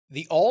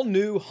The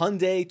all-new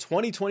Hyundai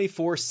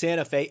 2024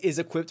 Santa Fe is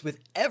equipped with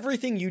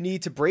everything you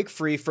need to break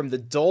free from the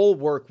dull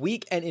work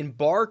week and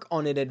embark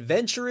on an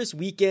adventurous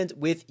weekend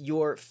with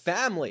your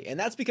family. And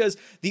that's because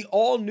the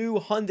all-new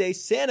Hyundai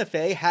Santa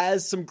Fe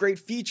has some great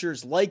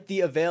features like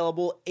the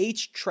available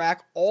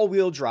H-Track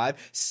all-wheel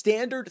drive,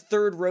 standard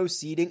third-row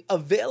seating,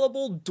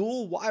 available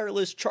dual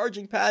wireless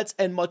charging pads,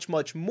 and much,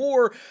 much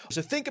more.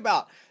 So think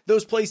about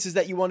those places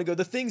that you want to go,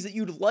 the things that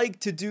you'd like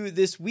to do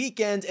this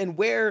weekend, and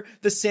where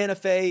the Santa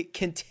Fe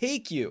can take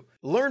you.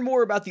 Learn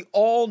more about the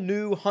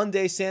all-new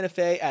Hyundai Santa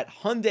Fe at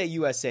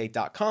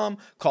HyundaiUSA.com.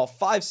 Call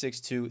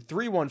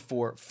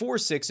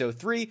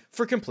 562-314-4603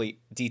 for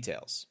complete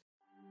details.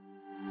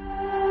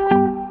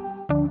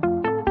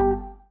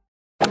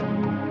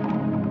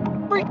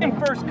 Freaking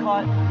first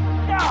cut.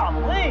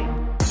 Golly.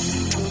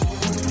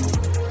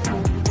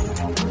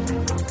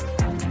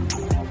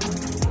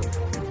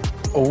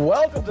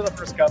 Welcome to the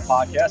First Cut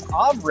Podcast.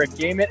 I'm Rick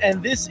Gaiman,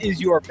 and this is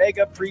your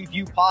mega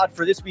preview pod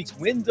for this week's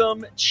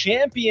Wyndham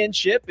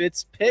Championship.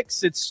 It's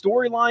picks, it's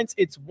storylines,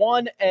 it's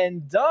one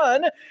and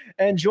done.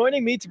 And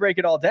joining me to break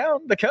it all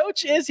down, the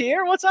coach is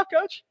here. What's up,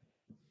 Coach?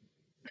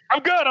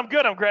 I'm good. I'm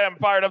great. I'm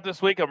fired up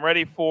this week. I'm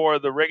ready for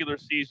the regular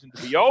season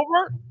to be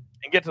over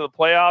and get to the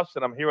playoffs,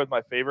 and I'm here with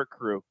my favorite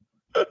crew.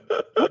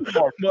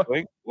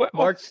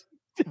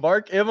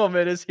 Mark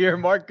Immelman is here.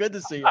 Mark, good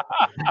to see you.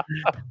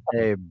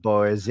 Hey,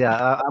 boys.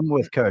 Yeah, I'm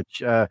with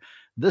Coach.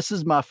 This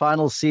is my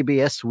final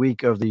CBS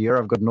week of the year.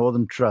 I've got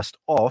Northern Trust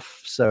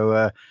off,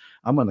 so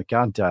I'm on the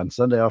countdown.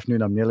 Sunday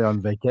afternoon, I'm nearly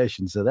on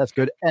vacation, so that's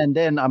good. And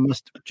then I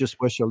must just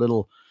wish a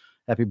little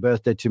happy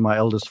birthday to my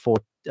eldest,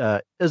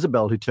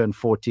 Isabel, who turned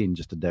 14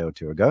 just a day or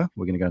two ago.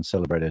 We're going to go and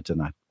celebrate her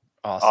tonight.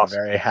 Awesome.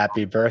 Very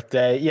happy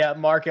birthday. Yeah,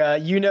 Mark,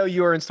 you know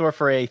you are in store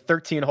for a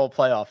 13-hole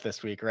playoff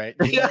this week, right?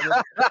 Get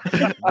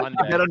on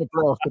the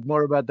playoff, but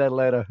more about that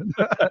later.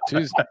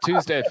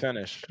 Tuesday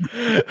finish.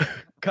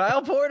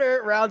 Kyle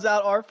Porter rounds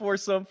out our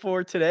foursome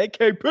for today.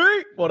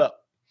 KP, what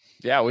up?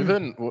 Yeah, we've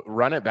been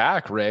run it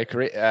back, Rick.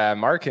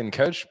 Mark and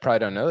Coach probably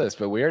don't know this,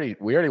 but we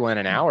already went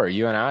an hour.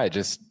 You and I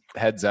just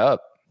heads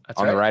up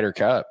the Ryder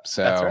Cup.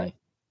 So that's right.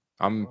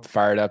 I'm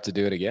fired up to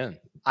do it again.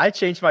 I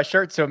changed my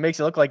shirt so it makes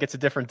it look like it's a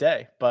different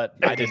day, but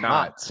I did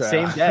not. So.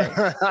 Same day.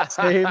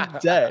 Same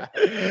day.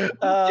 Too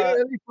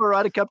early for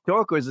Ryder Cup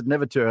talk, or is it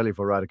never too early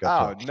for Ryder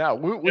Cup talk? No,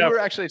 we were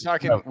actually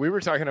talking. No. We were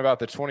talking about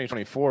the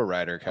 2024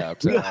 Ryder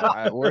Cup. So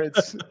we're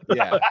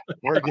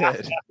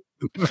good.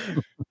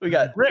 We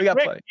got Rick,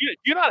 plenty. Do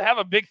you not have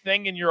a big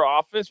thing in your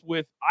office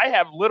with? I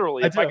have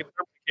literally. If I can turn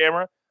the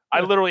camera. I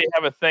literally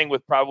have a thing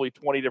with probably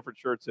 20 different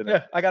shirts in it.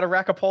 Yeah, I got a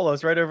rack of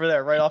polos right over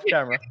there, right off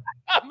camera.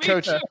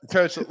 Coach,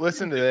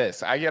 listen to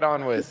this. I get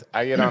on with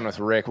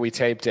Rick. We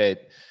taped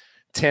at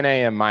 10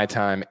 a.m. my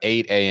time,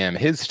 8 a.m.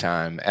 his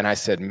time, and I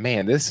said,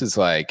 "Man, this is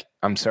like,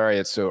 I'm sorry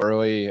it's so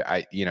early.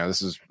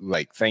 This is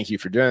like, thank you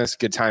for doing this.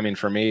 Good timing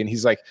for me." And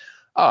he's like,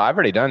 "Oh, I've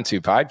already done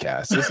 2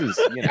 podcasts. This is,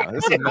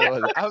 this is."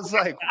 I was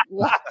like,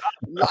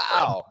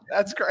 "Wow,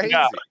 that's crazy."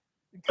 Yeah.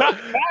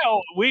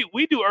 Kyle,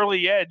 we do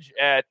early edge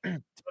at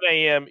 10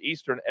 a.m.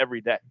 Eastern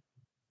every day.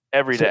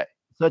 So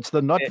it's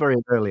the not very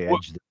early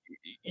edge.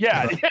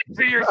 Yeah,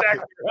 you're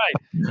exactly right.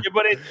 Yeah,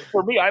 but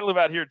for me, I live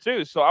out here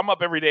too, so I'm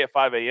up every day at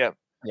 5 a.m.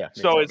 Yeah.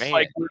 So it's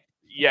like,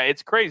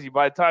 it's crazy.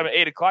 By the time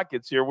 8 o'clock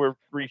gets here, we're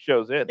 3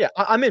 shows in. Yeah,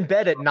 I'm in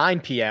bed at 9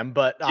 p.m.,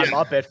 but I'm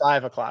up at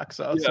 5 o'clock.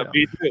 So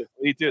me too.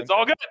 It's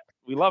all good.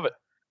 We love it.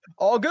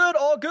 All good.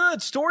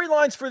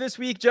 Storylines for this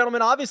week,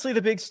 gentlemen. Obviously,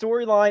 the big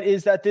storyline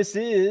is that this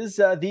is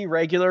the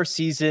regular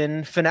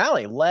season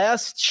finale.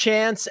 Last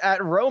chance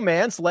at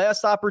romance,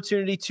 last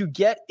opportunity to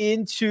get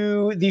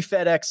into the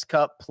FedEx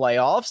Cup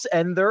playoffs.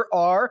 And there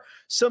are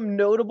some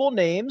notable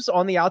names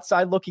on the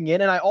outside looking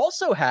in. And I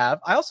also have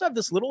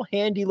this little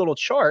handy little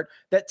chart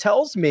that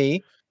tells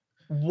me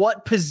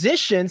what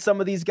position some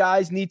of these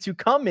guys need to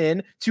come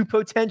in to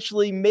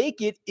potentially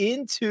make it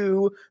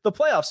into the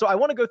playoffs. So I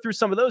want to go through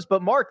some of those.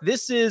 But Mark,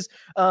 this is,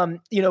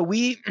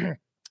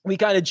 we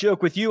kind of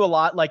joke with you a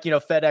lot, like,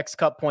 FedEx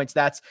Cup points,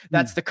 that's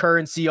the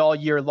currency all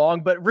year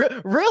long. But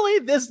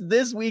really,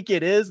 this week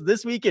it is.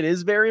 This week it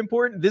is very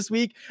important. This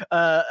week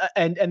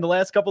and the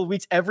last couple of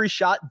weeks, every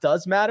shot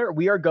does matter.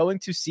 We are going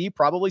to see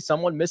probably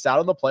someone miss out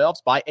on the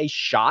playoffs by a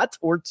shot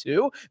or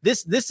two.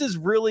 This is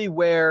really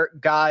where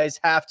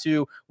guys have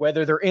to,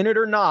 whether they're in it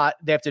or not,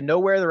 they have to know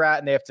where they're at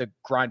and they have to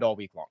grind all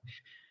week long.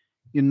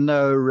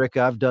 Rick,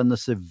 I've done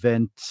this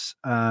event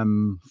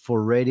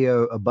for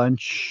radio a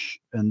bunch,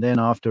 and then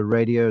after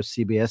radio,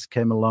 CBS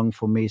came along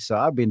for me. So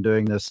I've been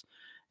doing this,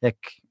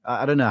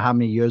 I don't know how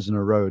many years in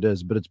a row it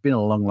is, but it's been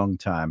a long, long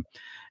time.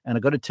 And I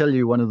got to tell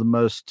you, one of the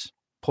most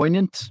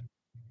poignant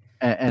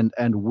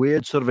and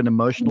weird, sort of an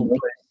emotional place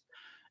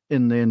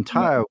in the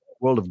entire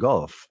world of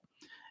golf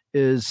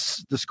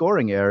is the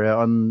scoring area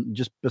on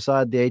just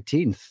beside the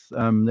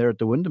 18th there at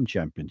the Wyndham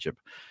Championship.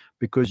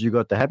 Because you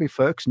got the happy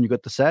folks and you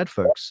got the sad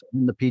folks.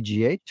 In the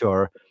PGA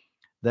Tour,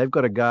 they've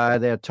got a guy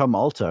there, Tom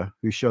Alter,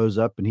 who shows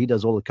up and he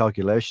does all the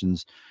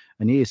calculations,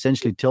 and he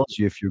essentially tells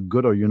you if you're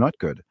good or you're not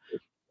good.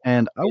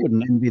 And I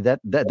wouldn't envy that.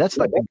 That's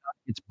like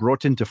it's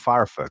brought into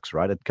fireworks,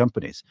 right, at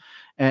companies.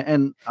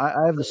 And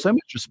I have so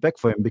much respect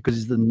for him because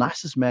he's the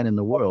nicest man in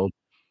the world.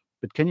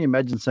 But can you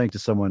imagine saying to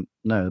someone,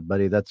 no,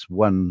 buddy, that's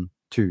one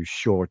too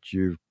short.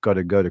 You've got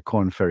to go to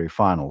Corn Ferry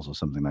finals or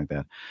something like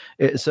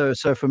that. So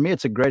for me,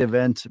 it's a great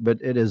event, but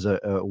it is a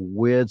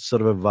weird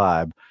sort of a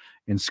vibe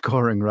in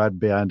scoring right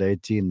behind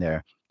 18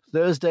 there.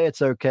 Thursday,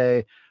 it's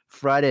okay.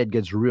 Friday, it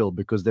gets real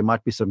because there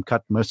might be some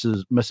cut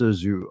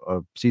misses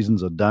who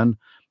seasons are done.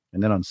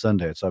 And then on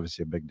Sunday, it's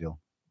obviously a big deal.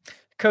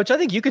 Coach, I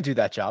think you could do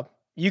that job.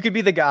 You could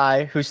be the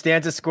guy who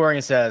stands at scoring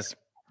and says,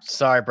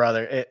 sorry,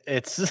 brother,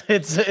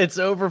 it's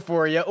over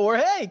for you. Or,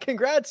 hey,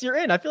 congrats, you're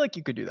in. I feel like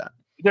you could do that.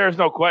 There's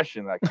no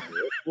question I could do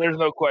it. There's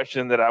no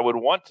question that I would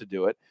want to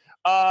do it.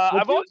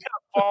 I've always kind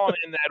of fallen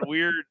in that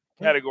weird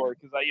category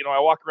because I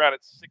walk around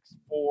at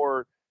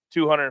 6'4",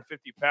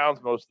 250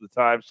 pounds most of the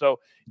time. So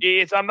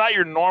I'm not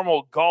your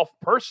normal golf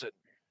person.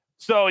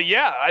 So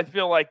yeah, I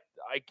feel like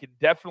I could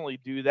definitely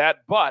do that.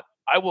 But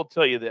I will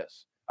tell you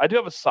this: I do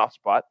have a soft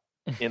spot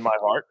in my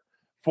heart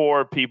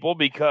for people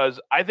because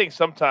I think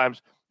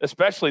sometimes,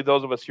 especially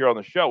those of us here on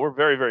the show, we're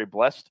very, very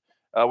blessed.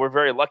 We're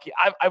very lucky.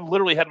 I've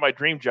literally had my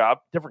dream job,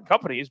 different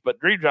companies, but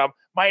dream job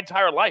my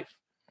entire life.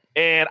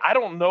 And I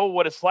don't know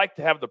what it's like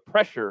to have the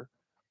pressure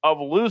of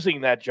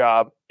losing that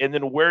job. And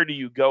then where do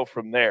you go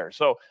from there?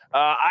 So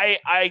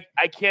I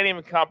can't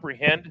even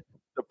comprehend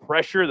the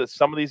pressure that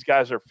some of these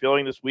guys are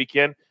feeling this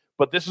weekend.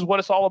 But this is what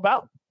it's all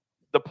about.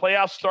 The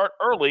playoffs start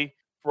early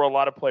for a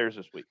lot of players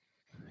this week.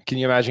 Can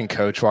you imagine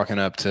Coach walking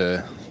up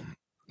to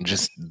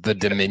just the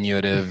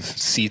diminutive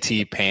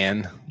CT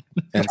Pan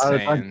and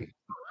saying,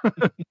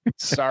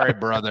 sorry,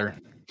 brother,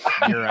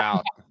 you're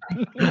out.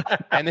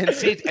 And then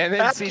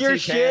Pack CT your Pan,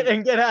 shit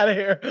and get out of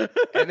here.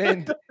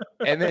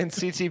 and then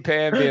CT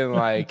Pan being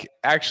like,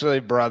 actually,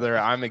 brother,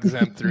 I'm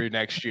exempt through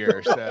next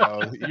year,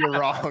 so you're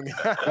wrong.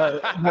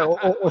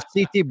 Or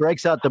CT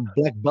breaks out the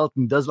black belt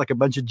and does like a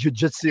bunch of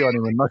jiu-jitsu on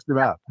him and knocks him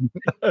out.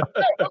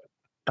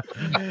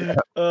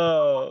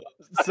 Oh,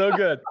 so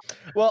good.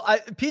 Well,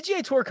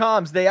 PGA Tour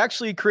comms, they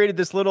actually created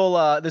this little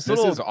this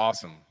is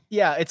awesome.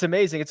 Yeah, it's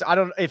amazing. If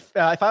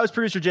I was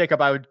producer Jacob,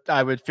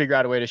 I would figure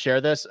out a way to share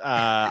this.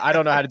 I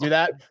don't know how to do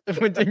that.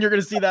 And you're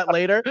going to see that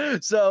later.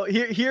 So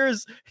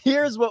here's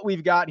what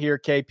we've got here,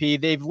 KP.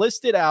 They've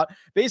listed out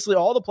basically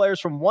all the players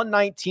from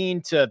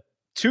 119 to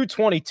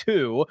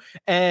 222,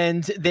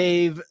 and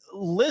they've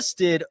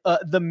listed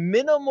the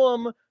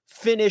minimum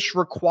finish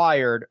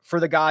required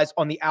for the guys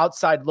on the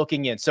outside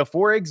looking in. So,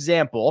 for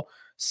example,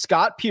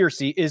 Scott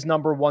Piercy is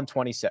number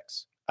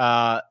 126.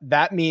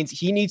 That means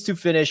he needs to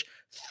finish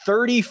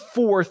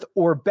 34th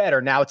or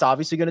better. Now, it's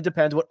obviously going to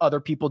depend what other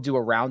people do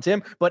around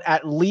him, but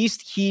at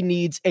least he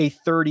needs a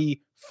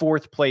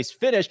 34th place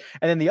finish.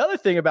 And then the other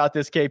thing about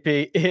this,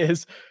 KP,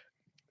 is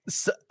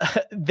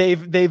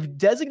they've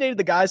designated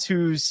the guys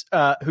who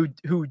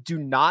do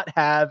not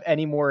have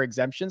any more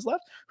exemptions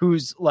left,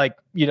 who's like,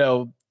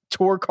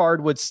 tour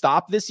card would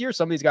stop this year.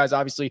 Some of these guys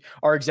obviously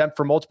are exempt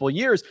for multiple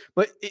years,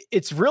 but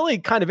it's really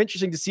kind of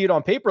interesting to see it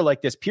on paper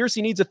like this.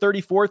 Piercy needs a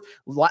 34th,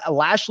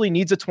 Lashley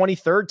needs a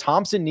 23rd,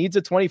 Thompson needs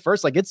a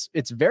 21st. Like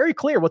it's very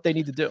clear what they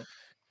need to do.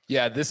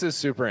 Yeah, this is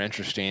super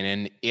interesting,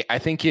 and I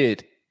think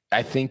it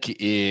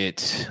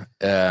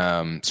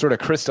sort of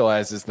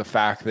crystallizes the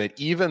fact that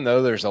even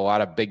though there's a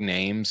lot of big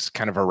names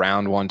kind of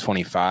around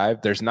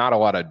 125, there's not a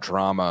lot of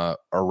drama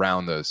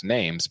around those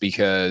names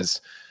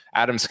because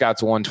Adam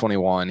Scott's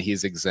 121,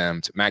 he's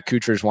exempt. Matt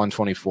Kuchar's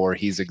 124,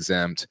 he's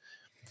exempt.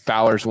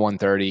 Fowler's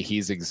 130,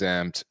 he's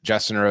exempt.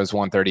 Justin Rose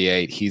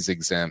 138, he's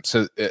exempt.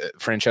 So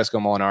Francesco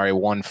Molinari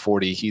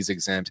 140, he's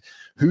exempt.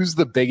 Who's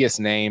the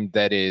biggest name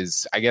that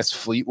is, I guess,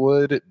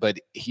 Fleetwood, but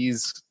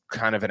he's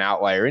kind of an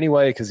outlier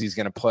anyway because he's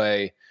going to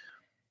play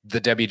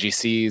the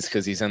WGCs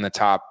because he's in the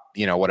top,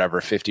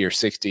 50 or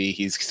 60.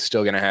 He's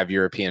still going to have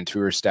European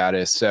Tour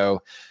status.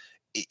 So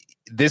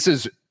this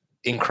is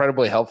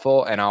incredibly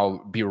helpful, and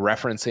I'll be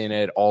referencing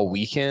it all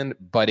weekend.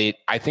 But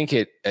I think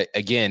it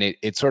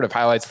sort of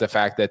highlights the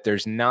fact that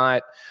there's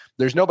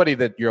nobody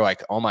that you're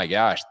like, oh my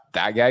gosh,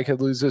 that guy could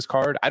lose his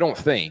card. I don't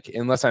think,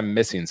 unless I'm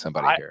missing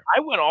somebody here.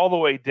 I went all the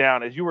way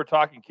down as you were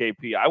talking,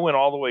 KP. I went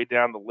all the way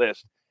down the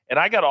list, and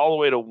I got all the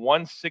way to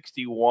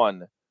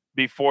 161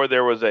 before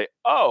there was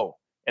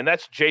and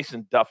that's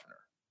Jason Duffner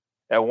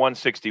at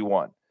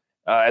 161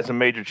 as a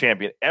major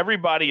champion.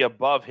 Everybody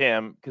above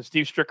him, because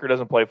Steve Stricker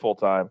doesn't play full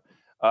time.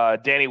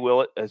 Danny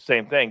Willett,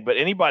 same thing. But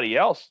anybody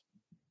else,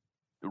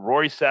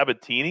 Rory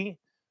Sabatini.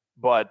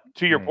 But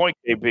to your point,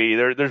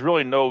 KB, there's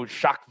really no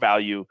shock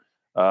value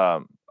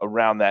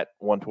around that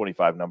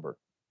 125 number.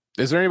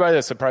 Is there anybody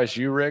that surprised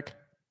you, Rick?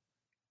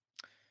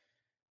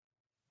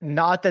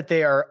 Not that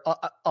they are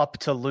up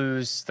to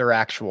lose their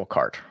actual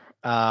card.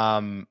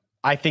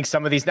 I think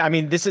some of these,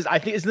 isn't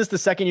this the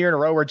second year in a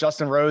row where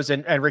Justin Rose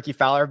and Ricky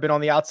Fowler have been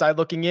on the outside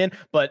looking in,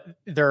 but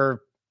they're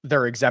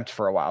exempt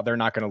for a while. They're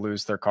not going to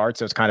lose their card.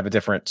 So it's kind of a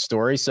different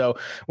story. So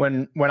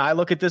when I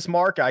look at this,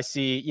 Mark, I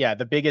see,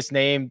 the biggest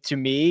name to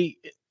me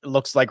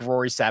looks like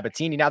Rory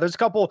Sabatini. Now there's a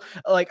couple,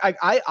 like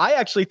I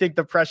actually think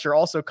the pressure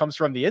also comes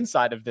from the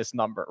inside of this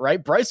number,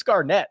 right? Bryce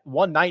Garnett,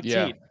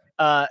 119.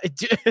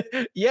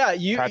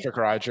 Patrick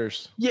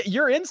Rogers. Yeah,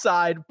 you're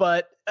inside,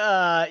 but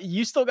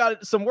you still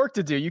got some work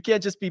to do. You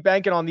can't just be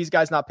banking on these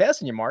guys not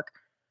passing you, Mark.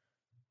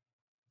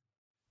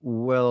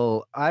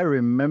 Well, I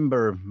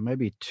remember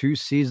maybe 2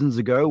 seasons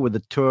ago with the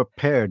tour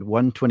paired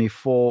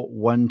 124,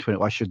 120.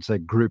 I should say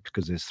grouped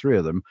because there's 3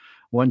 of them.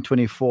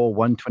 124,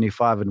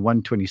 125, and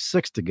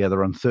 126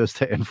 together on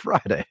Thursday and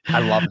Friday.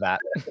 I love that.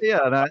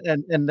 Yeah,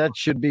 and that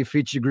should be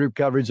feature group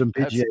coverage on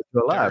PGA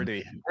Tour Live.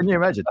 Can you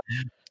imagine?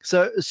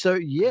 So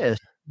yes,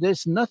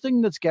 there's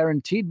nothing that's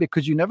guaranteed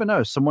because you never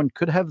know. Someone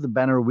could have the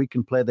banner a week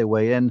and play their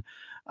way in.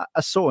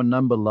 I saw a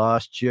number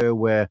last year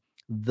where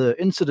the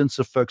incidence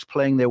of folks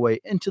playing their way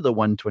into the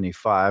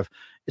 125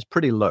 is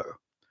pretty low.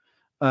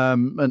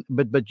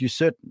 But you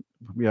said,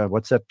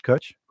 what's that,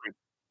 Coach?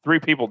 3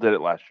 people did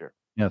it last year.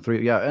 Yeah,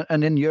 3. Yeah,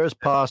 and in years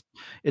past,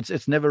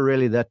 it's never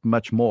really that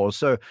much more.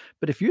 So,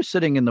 but if you're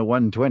sitting in the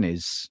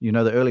 120s,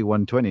 the early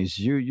 120s,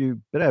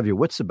 you better have your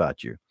wits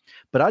about you.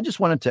 But I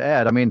just wanted to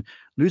add, I mean,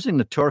 losing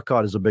the tour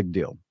card is a big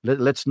deal.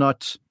 Let's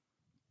not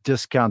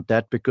discount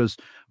that because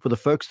for the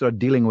folks that are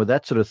dealing with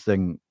that sort of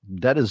thing,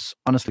 that is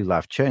honestly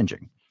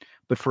life-changing.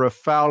 But for a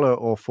Fowler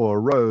or for a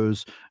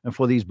Rose and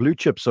for these blue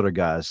chip sort of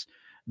guys,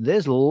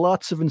 there's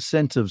lots of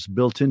incentives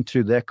built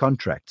into their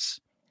contracts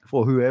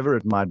for whoever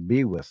it might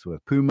be with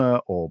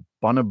Puma or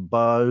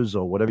Bonobos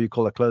or whatever you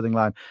call a clothing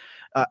line.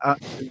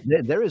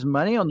 There is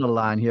money on the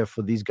line here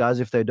for these guys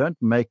if they don't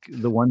make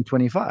the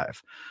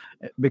 125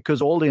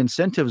 because all the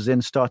incentives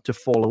then start to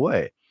fall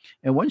away.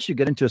 And once you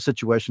get into a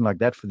situation like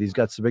that for these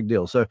guys, it's a big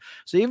deal. So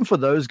even for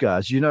those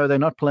guys, they're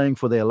not playing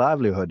for their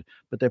livelihood,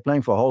 but they're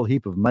playing for a whole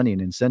heap of money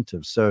and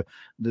incentives. So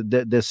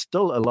there's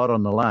still a lot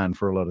on the line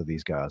for a lot of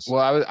these guys.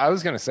 Well, I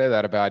was going to say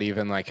that about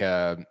even like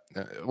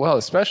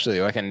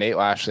especially like a Nate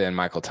Lashley and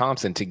Michael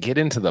Thompson to get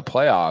into the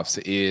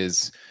playoffs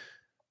is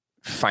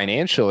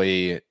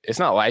financially, it's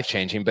not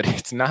life-changing, but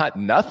it's not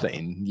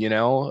nothing,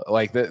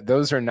 like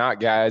those are not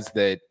guys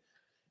that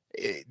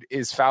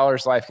is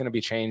Fowler's life going to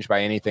be changed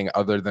by anything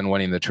other than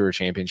winning the Tour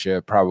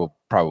Championship?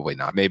 Probably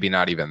not. Maybe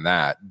not even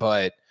that.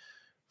 But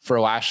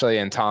for Lashley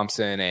and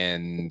Thompson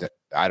and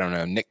I don't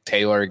know, Nick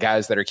Taylor,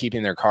 guys that are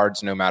keeping their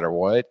cards no matter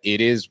what,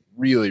 it is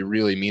really,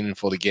 really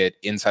meaningful to get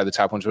inside the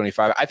top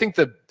 125. I think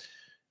the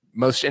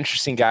most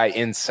interesting guy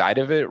inside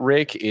of it,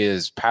 Rick,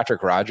 is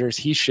Patrick Rogers.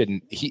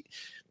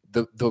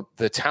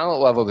 The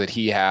talent level that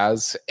he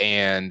has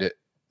and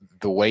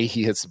the way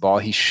he hits the ball,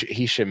 he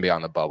shouldn't be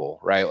on the bubble,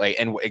 right? Like,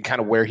 and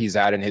kind of where he's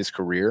at in his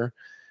career,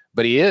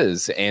 but he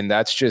is, and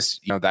that's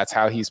just that's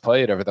how he's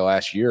played over the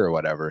last year or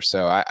whatever.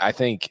 So I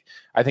think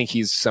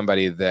he's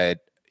somebody that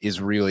is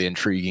really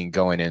intriguing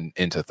going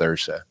into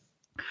Thursday.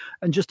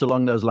 And just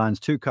along those lines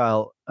too,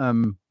 Kyle,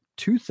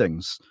 2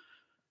 things.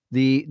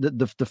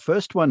 The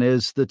first one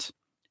is that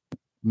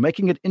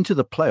making it into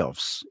the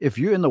playoffs, if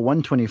you're in the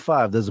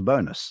 125, there's a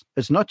bonus.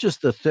 It's not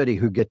just the 30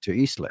 who get to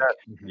East Lake.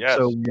 Yes.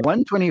 So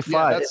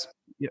 125.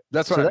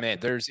 That's what I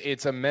meant.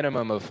 It's a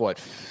minimum of what,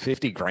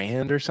 50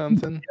 grand or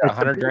something?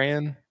 100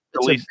 grand?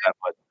 At least that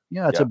much.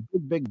 Yeah, it's a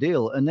big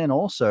deal. And then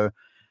also,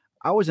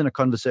 I was in a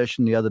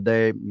conversation the other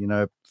day,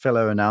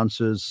 fellow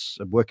announcers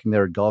working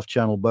there at Golf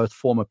Channel, both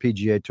former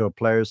PGA Tour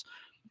players,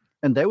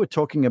 and they were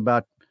talking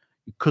about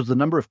because the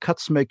number of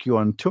cuts make you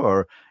on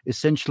tour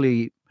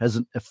essentially has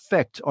an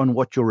effect on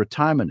what your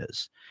retirement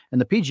is.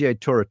 And the PGA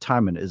Tour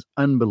retirement is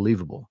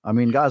unbelievable. I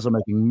mean, guys are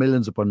making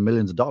millions upon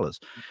millions of dollars.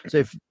 So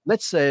if,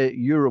 let's say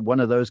you're one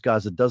of those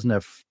guys that doesn't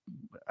have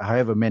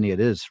however many it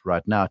is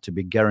right now to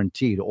be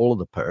guaranteed all of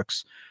the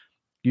perks,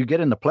 you get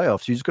in the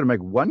playoffs, you're just going to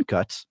make 1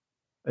 cut,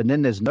 and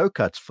then there's no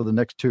cuts for the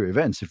next 2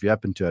 events if you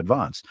happen to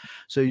advance.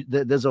 So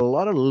there's a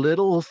lot of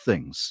little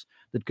things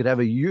that could have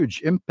a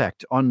huge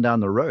impact on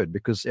down the road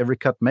because every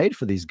cut made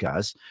for these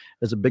guys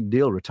is a big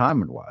deal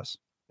retirement-wise.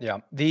 Yeah.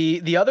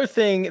 The other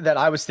thing that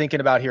I was thinking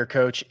about here,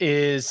 Coach,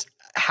 is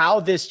how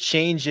this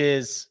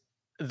changes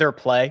their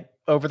play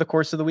over the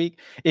course of the week.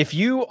 If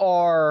you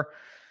are,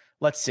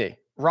 let's see,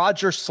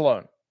 Roger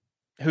Sloan,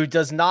 who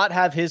does not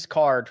have his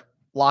card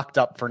locked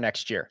up for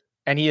next year,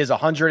 and he is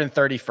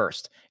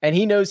 131st, and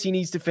he knows he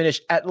needs to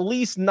finish at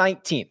least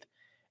 19th.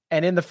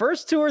 And in the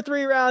first 2 or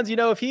 3 rounds,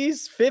 if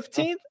he's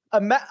 15th,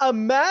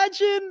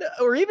 imagine,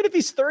 or even if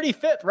he's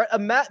 35th, right?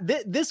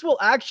 This will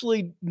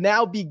actually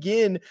now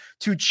begin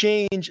to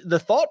change the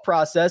thought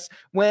process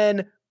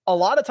when a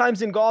lot of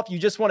times in golf, you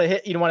just want to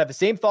hit, you don't want to have the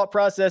same thought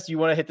process. You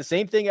want to hit the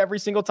same thing every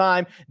single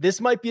time.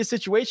 This might be a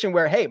situation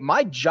where, hey,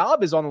 my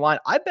job is on the line.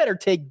 I better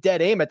take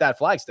dead aim at that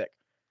flagstick.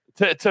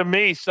 To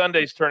me,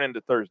 Sundays turn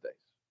into Thursdays.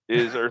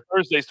 Or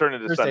Thursdays turn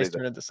into Sundays.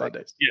 Turn into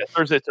Sundays. Yeah,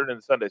 Thursdays turn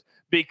into Sundays.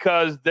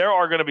 Because there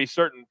are going to be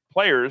certain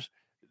players,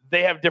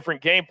 they have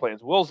different game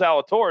plans. Will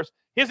Zalatoris,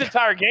 his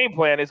entire game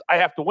plan is I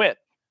have to win.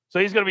 So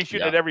he's going to be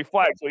shooting at every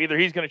flag. So either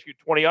he's going to shoot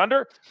 20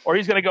 under or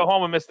he's going to go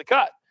home and miss the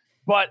cut.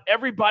 But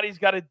everybody's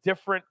got a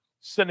different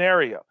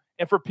scenario.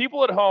 And for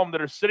people at home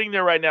that are sitting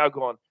there right now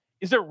going,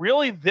 is it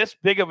really this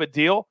big of a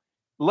deal?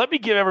 Let me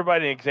give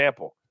everybody an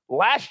example.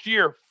 Last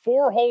year,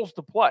 4 holes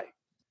to play.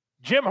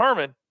 Jim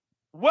Herman,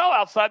 well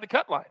outside the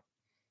cut line.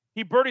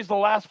 He birdies the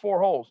last 4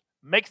 holes,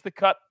 makes the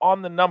cut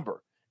on the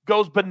number,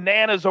 goes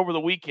bananas over the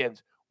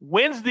weekends,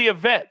 wins the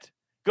event,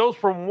 goes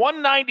from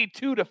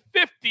 192 to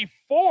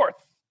 54th,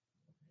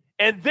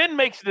 and then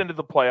makes it into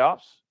the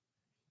playoffs.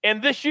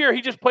 And this year,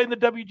 he just played in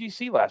the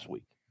WGC last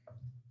week.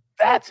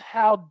 That's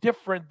how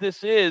different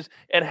this is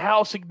and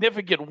how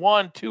significant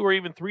 1, 2, or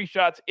even 3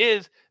 shots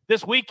is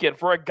this weekend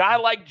for a guy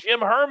like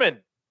Jim Herman.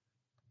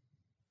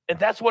 And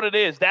that's what it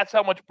is. That's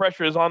how much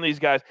pressure is on these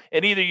guys.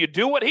 And either you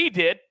do what he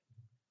did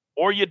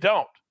or you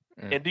don't.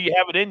 And do you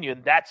have it in you?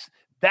 And that's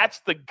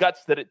the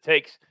guts that it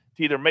takes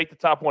to either make the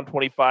top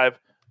 125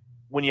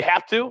 when you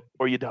have to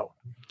or you don't.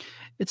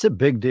 It's a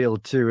big deal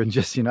too. And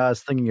just, I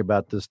was thinking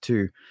about this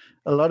too.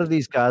 A lot of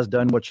these guys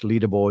don't watch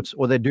leaderboards,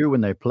 or they do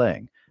when they're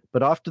playing.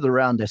 But after the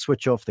round, they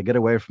switch off, they get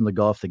away from the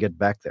golf, they get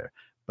back there.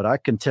 But I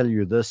can tell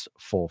you this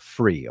for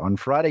free. On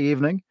Friday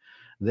evening,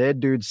 they're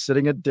dudes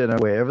sitting at dinner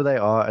wherever they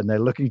are, and they're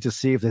looking to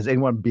see if there's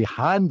anyone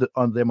behind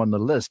on them on the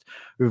list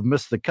who've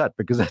missed the cut,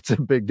 because that's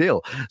a big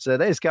deal. So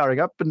they're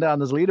scouring up and down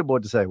this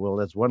leaderboard to say, well,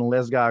 that's one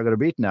less guy I'm going to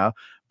beat now,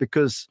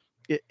 because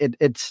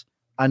it's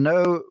I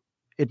know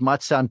it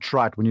might sound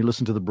trite when you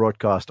listen to the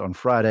broadcast on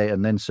Friday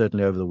and then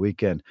certainly over the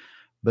weekend,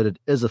 but it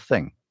is a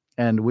thing.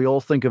 And we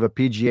all think of a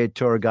PGA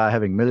Tour guy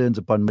having millions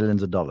upon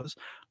millions of dollars.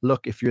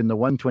 Look, if you're in the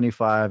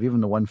 125,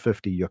 even the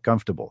 150, you're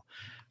comfortable.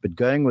 But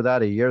going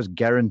without a year's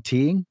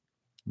guaranteeing,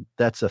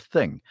 that's a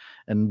thing.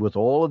 And with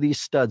all of these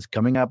studs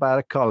coming up out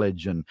of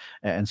college and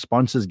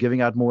sponsors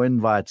giving out more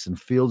invites and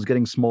fields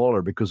getting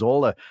smaller, because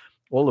all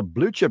the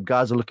blue chip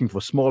guys are looking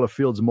for smaller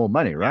fields and more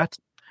money, right?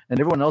 And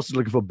everyone else is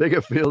looking for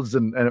bigger fields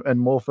and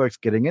more folks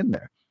getting in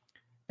there.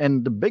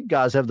 And the big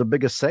guys have the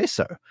biggest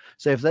say-so.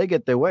 So if they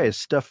get their way,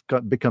 stuff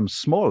becomes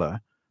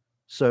smaller.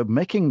 So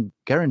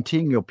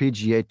guaranteeing your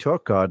PGA Tour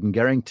card and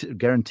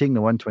guaranteeing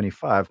the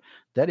 125,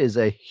 that is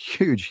a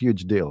huge,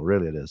 huge deal.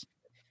 Really, it is.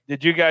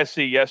 Did you guys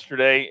see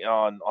yesterday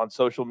on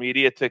social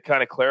media, to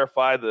kind of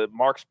clarify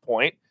Mark's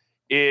point,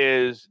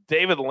 is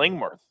David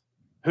Lingmerth,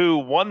 who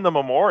won the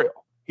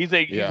Memorial. He's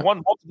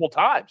won multiple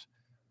times.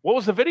 What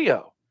was the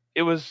video?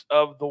 It was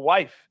of the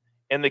wife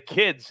and the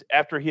kids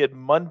after he had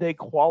Monday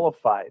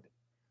qualified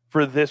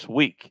for this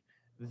week.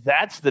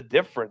 That's the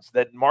difference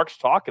that Mark's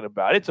talking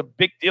about. It's a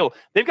big deal.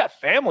 They've got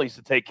families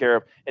to take care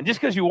of. And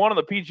just because you won on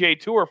the PGA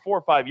Tour 4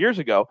 or 5 years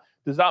ago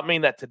does not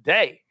mean that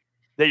today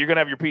that you're going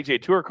to have your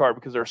PGA Tour card,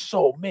 because there are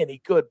so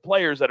many good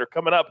players that are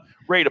coming up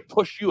ready to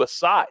push you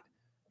aside.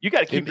 You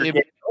got to keep your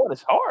game going.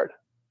 It's hard.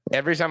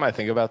 Every time I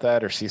think about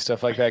that or see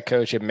stuff like that,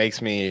 Coach, it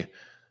makes me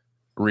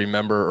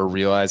remember or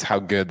realize how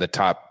good the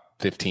top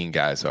 15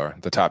 guys are,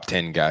 the top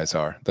 10 guys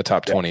are, the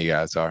top 20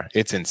 guys are.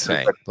 It's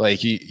insane. Like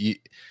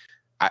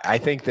I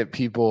think that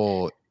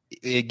people,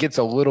 it gets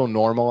a little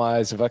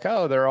normalized of like,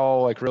 oh, they're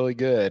all like really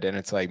good. And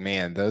it's like,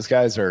 man, those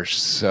guys are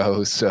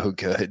so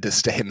good to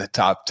stay in the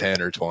top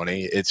 10 or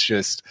 20. It's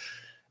just,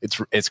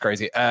 it's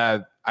crazy.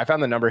 I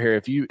found the number here.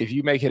 If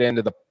you make it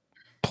into the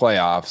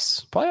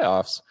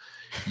playoffs,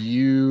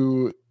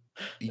 you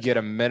get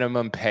a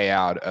minimum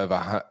payout of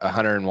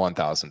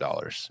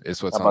 $101,000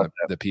 is what's on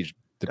the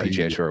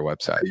PGA Tour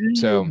website.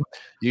 So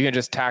you can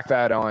just tack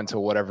that on to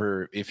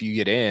whatever, if you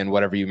get in,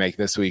 whatever you make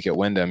this week at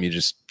Wyndham, you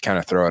just kind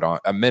of throw it on,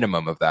 a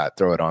minimum of that,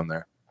 throw it on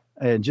there.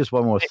 And just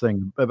one more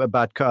thing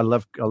about, I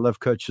love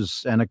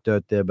Coach's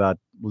anecdote there about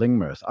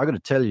Lingmerth. I got to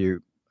tell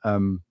you,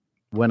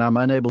 when I'm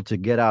unable to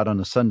get out on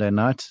a Sunday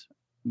night,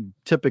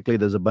 typically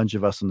there's a bunch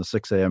of us on the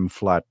 6 a.m.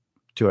 flight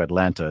to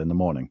Atlanta in the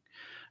morning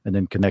and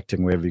then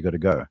connecting wherever you got to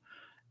go.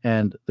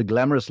 And the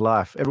glamorous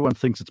life, everyone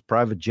thinks it's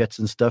private jets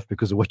and stuff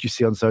because of what you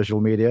see on social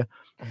media.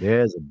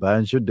 There's a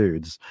bunch of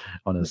dudes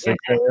on a 6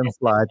 a.m.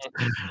 flight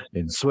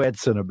in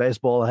sweats and a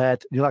baseball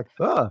hat. You're like,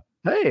 oh,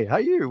 hey, how are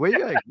you? Where you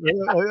going?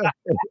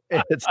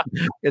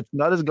 It's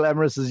not as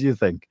glamorous as you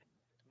think.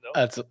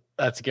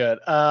 That's good.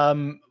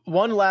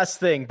 One last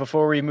thing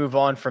before we move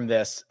on from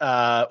this.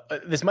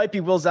 This might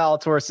be Will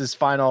Zalatoris'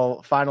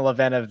 final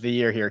event of the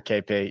year here,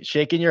 KP.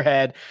 Shaking your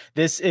head.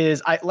 This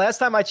is last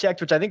time I checked,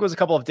 which I think was a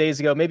couple of days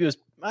ago. Maybe it was.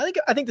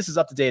 I think this is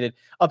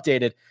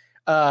updated.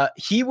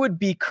 He would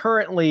be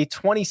currently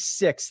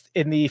 26th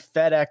in the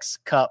FedEx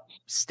Cup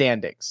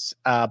standings,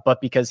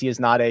 but because he is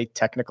not a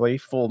technically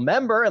full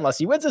member, unless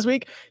he wins this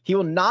week, he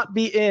will not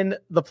be in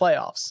the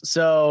playoffs.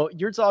 So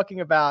you're talking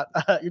about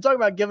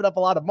giving up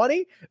a lot of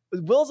money.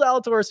 Will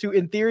Zalatoris, who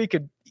in theory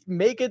could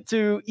make it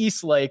to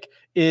East Lake,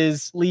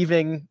 is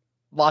leaving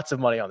lots of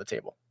money on the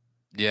table.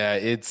 Yeah,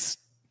 it's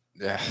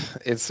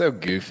so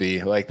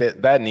goofy. Like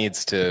that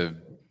needs to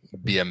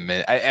be a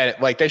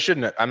minute. Like they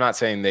shouldn't. I'm not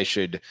saying they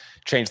should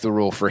change the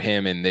rule for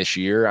him in this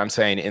year. I'm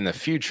saying in the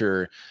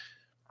future.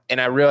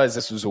 And I realize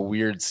this was a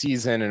weird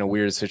season and a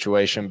weird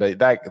situation, but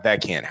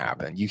that can't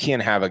happen. You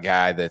can't have a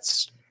guy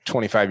that's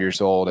 25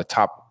 years old, I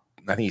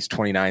think he's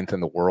 29th in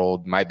the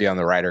world, might be on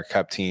the Ryder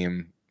Cup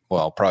team.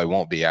 Well, probably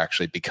won't be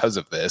actually because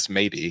of this.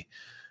 Maybe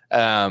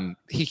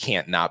he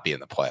can't not be in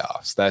the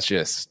playoffs. That's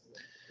just,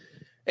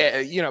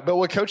 but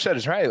what Coach said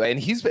is right.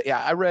 And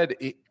I read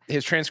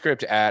his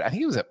transcript at, I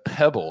think it was at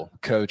Pebble,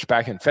 coach,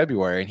 back in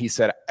February, and he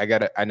said,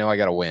 I know I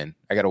gotta win.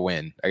 I gotta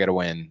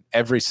win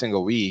every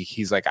single week.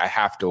 He's like, I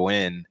have to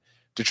win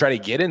to try to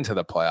get into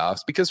the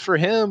playoffs, because for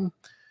him,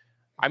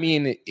 I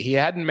mean, he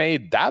hadn't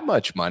made that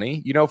much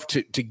money. You know,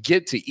 to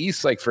get to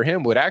East Lake for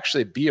him would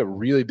actually be a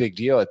really big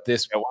deal at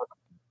this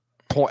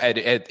point,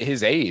 at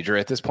his age, or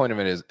at this point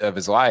of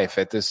his life,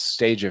 at this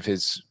stage of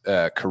his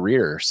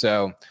career.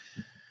 So,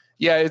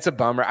 yeah, it's a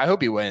bummer. I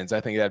hope he wins. I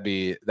think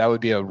that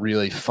would be a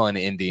really fun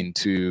ending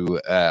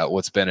to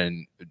what's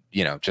been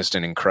just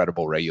an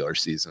incredible regular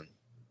season.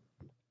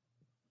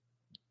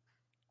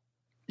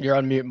 You're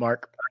on mute,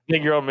 Mark. I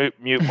think you're on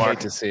mute, Mark. Hate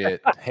to see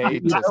it.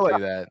 Hate to see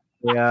that.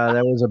 Yeah,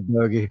 that was a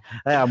bogey.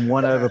 Hey, I'm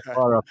one over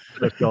par off.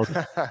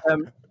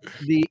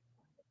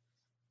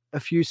 A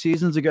few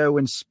seasons ago,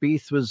 when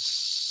Spieth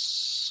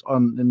was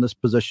in this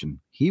position,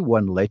 he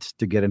won late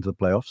to get into the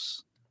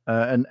playoffs,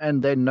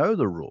 and they know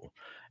the rule.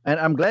 And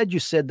I'm glad you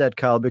said that,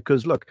 Kyle,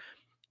 because look,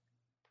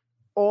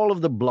 all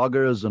of the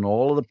bloggers and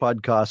all of the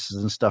podcasters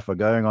and stuff are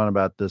going on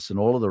about this, and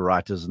all of the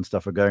writers and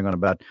stuff are going on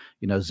about,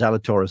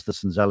 Zalatoris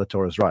this and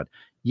Zalatoris right.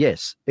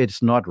 Yes,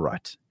 it's not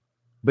right.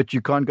 But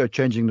you can't go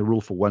changing the rule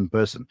for one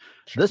person.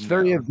 This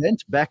very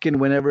event, back in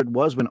whenever it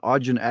was, when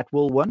Arjun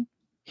Atwell won,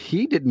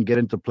 he didn't get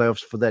into playoffs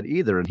for that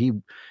either. And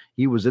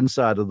he was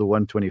inside of the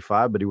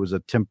 125, but he was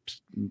a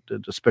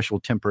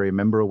special temporary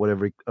member or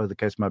whatever the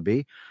case might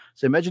be.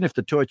 So imagine if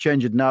the tour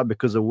changed it now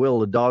because of Will,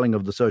 the darling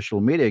of the social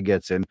media,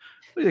 gets in.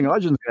 What do you think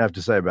Arjun's going to have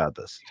to say about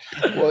this?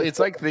 Well, it's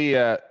like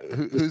the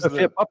who's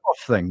the pop-off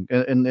thing.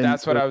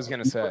 That's what I was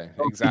going to say.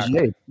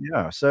 Exactly.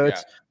 Yeah. So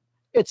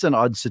it's an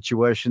odd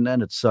situation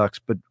and it sucks,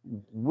 but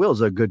Will's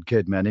a good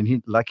kid, man. And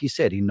he, like he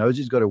said, he knows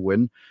he's got to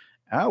win.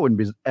 I wouldn't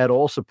be at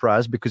all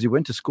surprised because he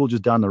went to school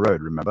just down the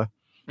road, remember,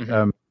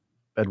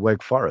 at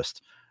Wake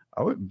Forest.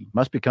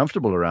 Must be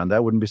comfortable around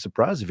that. Wouldn't be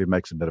surprised if he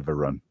makes a bit of a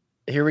run.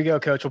 Here we go,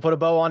 Coach. We'll put a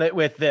bow on it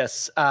with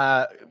this.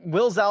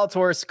 Will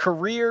Zalatoris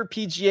career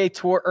PGA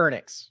Tour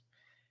earnings,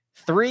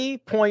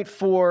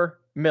 $3.4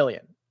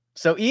 million.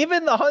 So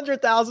even the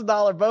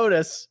 $100,000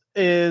 bonus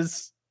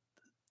is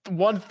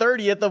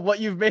 1/30th of what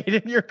you've made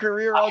in your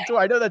career on tour.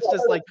 I know that's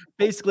just like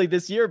basically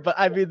this year, but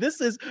I mean,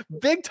 this is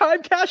big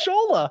time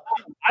cashola.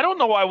 I don't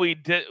know why we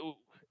did,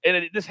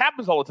 and this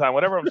happens all the time.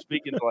 Whenever I'm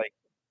speaking to like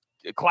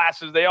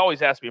classes, they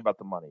always ask me about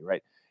the money,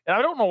 right? And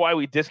I don't know why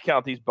we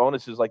discount these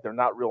bonuses like they're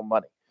not real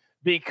money,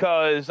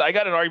 because I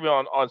got an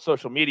argument on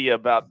social media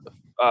about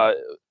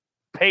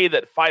pay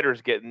that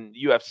fighters get in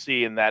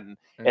UFC and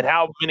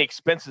how many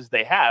expenses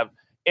they have.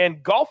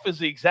 And golf is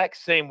the exact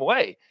same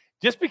way.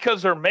 Just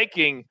because they're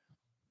making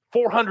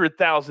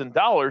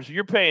 $400,000,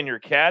 you're paying your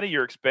caddy,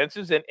 your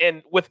expenses,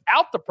 and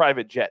without the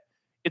private jet,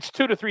 it's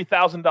 $2,000 to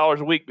 $3,000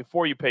 a week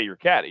before you pay your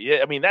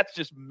caddy. I mean, that's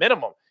just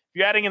minimum. If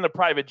you're adding in the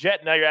private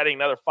jet, now you're adding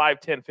another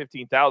 $5,000,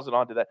 $10,000, $15,000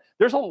 onto that.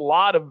 There's a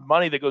lot of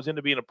money that goes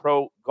into being a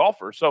pro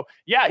golfer. So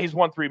yeah, he's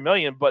won $3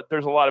 million, but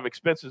there's a lot of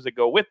expenses that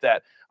go with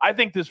that. I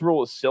think this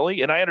rule is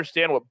silly, and I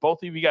understand what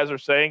both of you guys are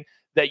saying,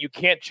 that you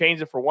can't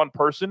change it for one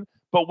person.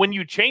 But when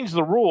you change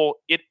the rule,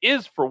 it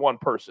is for one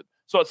person.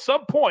 So at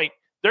some point,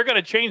 they're going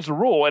to change the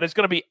rule, and it's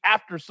going to be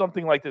after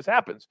something like this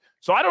happens.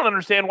 So I don't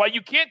understand why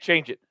you can't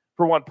change it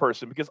for one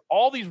person, because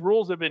all these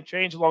rules that have been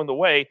changed along the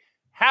way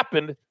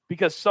happened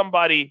because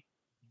somebody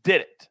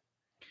did it.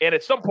 And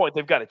at some point,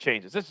 they've got to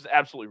change this. This is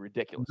absolutely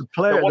ridiculous.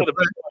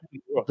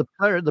 The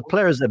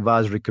Players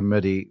Advisory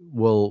Committee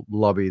will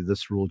lobby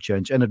this rule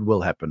change, and it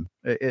will happen.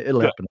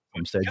 It'll happen at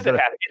some stage. But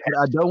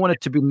I don't want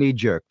it to be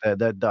knee-jerk. I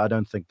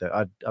don't think that.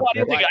 I don't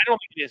think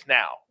it is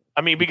now.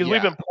 I mean, because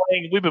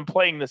we've been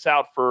playing this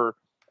out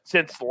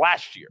since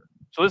last year.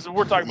 So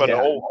we're talking about a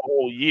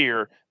whole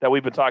year that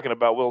we've been talking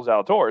about Will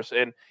Zalatoris,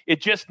 and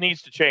it just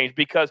needs to change,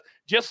 because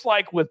just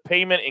like with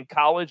payment in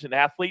college and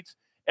athletes,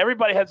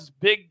 everybody has this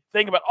big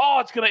thing about,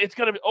 it's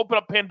gonna open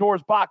up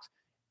Pandora's box.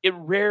 It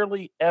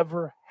rarely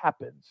ever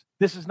happens.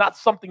 This is not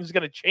something that's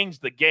going to change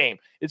the game.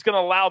 It's going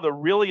to allow the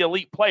really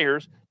elite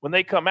players, when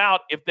they come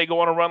out, if they go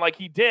on a run like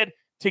he did,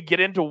 to get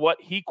into what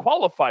he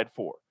qualified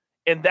for,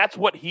 and that's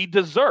what he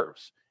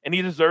deserves. And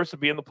he deserves to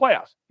be in the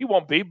playoffs. He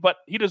won't be, but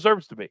he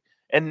deserves to be.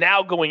 And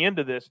now going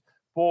into this,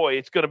 boy,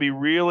 it's going to be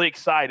really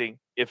exciting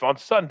if on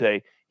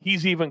Sunday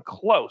he's even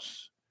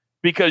close,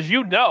 because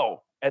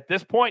at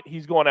this point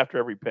he's going after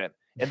every pin,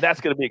 and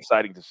that's going to be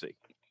exciting to see.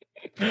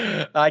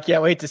 I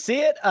can't wait to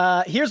see it.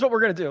 Here's what we're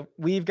going to do.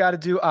 We've got to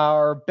do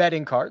our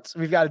betting cards.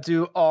 We've got to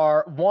do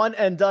our one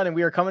and done, and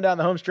we are coming down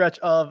the home stretch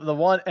of the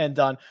one and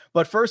done.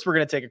 But first, we're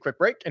going to take a quick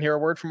break and hear a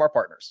word from our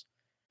partners.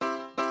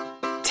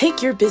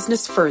 Take your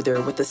business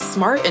further with the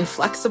smart and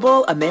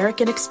flexible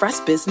American Express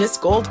Business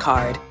Gold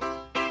Card.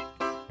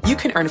 You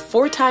can earn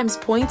 4 times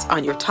points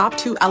on your top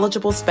 2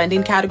 eligible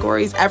spending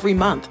categories every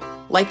month,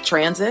 like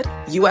transit,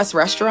 U.S.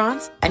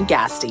 restaurants, and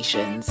gas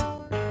stations.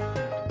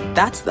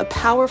 That's the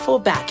powerful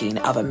backing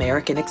of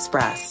American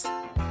Express.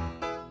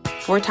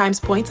 4 times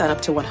points on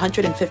up to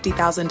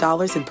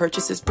 $150,000 in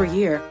purchases per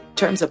year.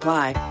 Terms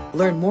apply.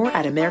 Learn more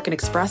at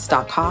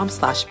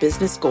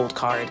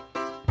americanexpress.com/businessgoldcard.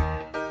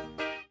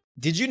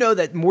 Did you know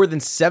that more than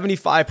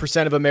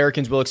 75% of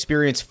Americans will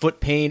experience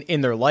foot pain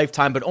in their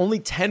lifetime, but only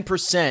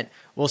 10%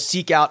 will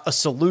seek out a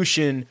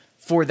solution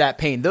for that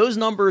pain? Those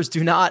numbers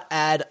do not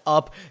add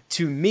up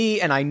to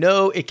me, and I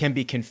know it can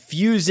be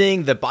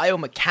confusing, the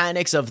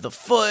biomechanics of the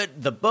foot,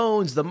 the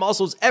bones, the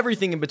muscles,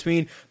 everything in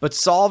between, but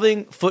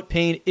solving foot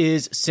pain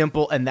is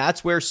simple, and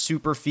that's where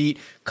Superfeet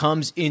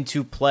comes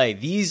into play.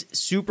 These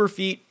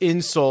Superfeet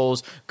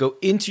insoles go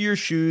into your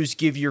shoes,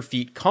 give your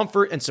feet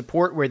comfort and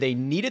support where they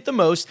need it the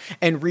most,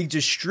 and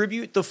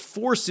redistribute the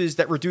forces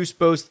that reduce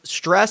both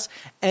stress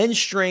and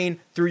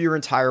strain through your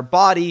entire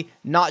body,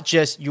 not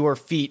just your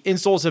feet.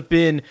 Insoles have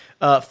been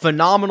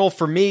phenomenal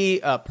for me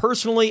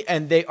personally,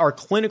 and they are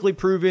clinically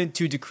proven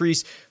to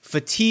decrease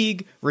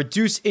fatigue,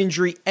 reduce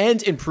injury,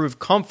 and improve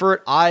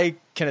comfort. I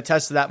can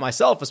attest to that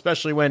myself,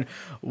 especially when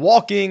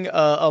walking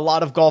a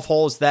lot of golf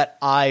holes that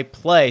I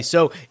play.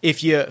 So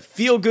if you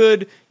feel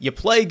good, you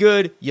play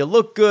good, you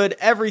look good,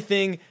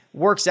 everything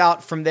works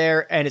out from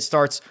there, and it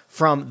starts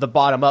from the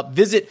bottom up.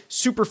 Visit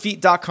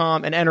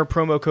superfeet.com and enter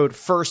promo code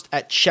FIRST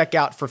at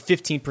checkout for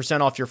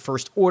 15% off your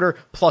first order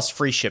plus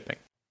free shipping.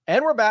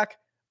 And we're back.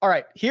 All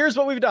right, here's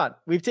what we've done.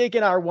 We've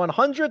taken our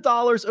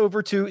 $100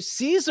 over to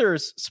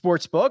Caesars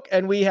Sportsbook,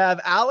 and we have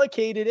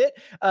allocated it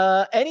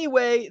any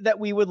way that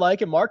we would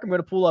like. And Mark, I'm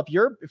going to pull up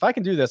if I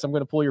can do this, I'm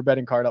going to pull your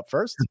betting card up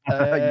first.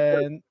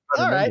 And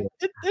all right,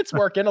 it's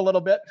working a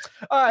little bit.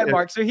 All right,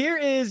 Mark, so here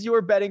is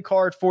your betting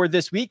card for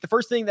this week. The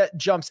first thing that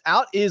jumps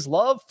out is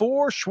love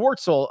for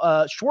Schwartzel.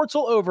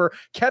 Schwartzel over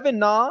Kevin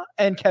Na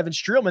and Kevin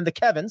Streelman, the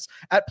Kevins,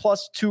 at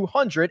plus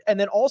 200.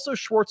 And then also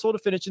Schwartzel to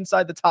finish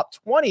inside the top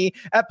 20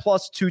 at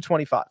plus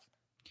 225.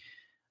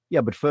 Yeah,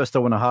 but first I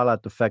want to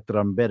highlight the fact that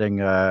I'm betting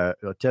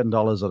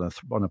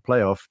 $10 on a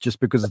playoff just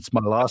because it's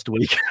my last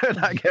week, and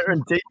I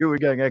guarantee you we're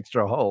going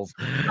extra holes.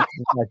 I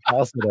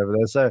cast it over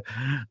there, so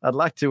I'd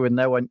like to win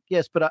that one.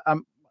 Yes, but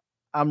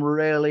I'm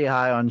really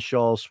high on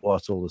Charles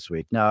Schwartzel this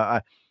week.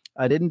 Now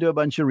I didn't do a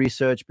bunch of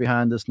research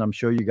behind this, and I'm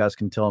sure you guys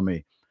can tell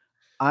me.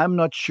 I'm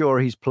not sure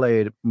he's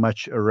played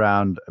much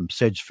around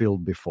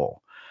Sedgefield before,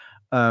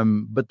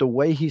 but the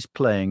way he's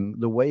playing,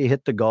 the way he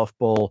hit the golf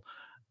ball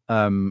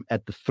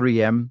at the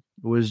 3M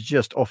was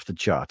just off the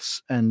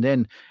charts. And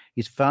then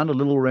he's found a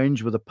little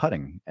range with the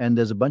putting, and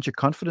there's a bunch of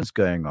confidence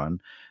going on.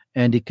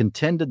 And he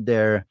contended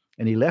there,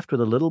 and he left with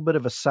a little bit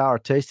of a sour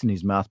taste in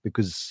his mouth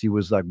because he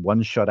was like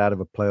one shot out of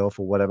a playoff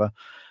or whatever.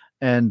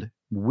 And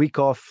week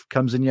off,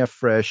 comes in here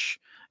fresh.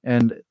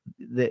 And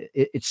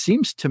it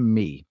seems to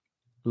me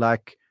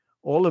like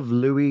all of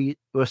Louis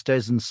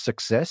Oosthuizen's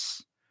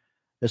success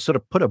has sort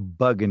of put a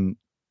bug in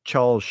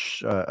Charles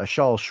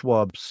Schwartzel,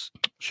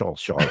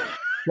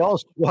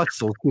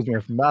 excuse me,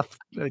 from math.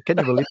 Can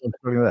you believe I'm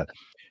talking about that?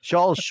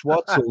 Charles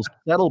Schwartzel's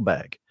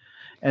saddlebag.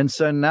 And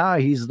so now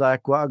he's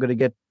like, well, I've got to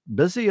get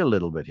busy a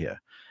little bit here.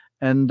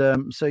 And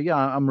so, yeah,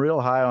 I'm real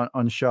high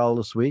on Charles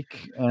this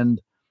week. And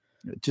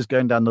just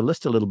going down the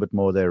list a little bit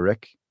more there,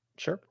 Rick.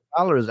 Sure.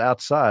 Fowler is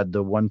outside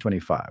the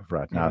 125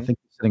 right now. I think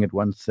he's sitting at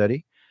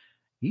 130.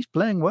 He's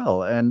playing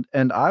well. And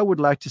I would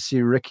like to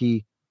see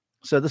Ricky.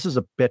 So this is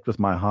a bet with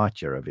my heart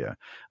here, Javier.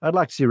 I'd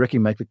like to see Ricky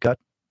make the cut.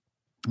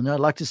 And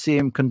I'd like to see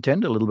him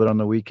contend a little bit on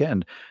the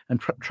weekend and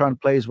try and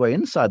play his way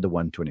inside the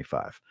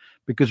 125.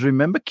 Because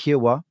remember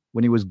Kiowa,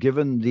 when he was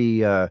given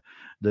the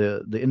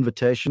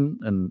invitation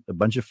and a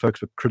bunch of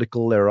folks were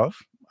critical thereof,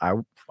 I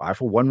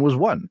for one was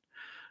one.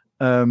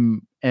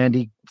 And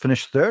he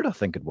finished third, I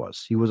think it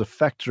was. He was a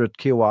factor at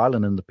Kiowa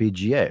Island in the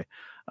PGA.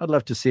 I'd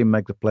love to see him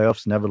make the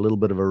playoffs and have a little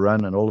bit of a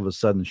run and all of a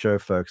sudden show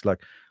folks like,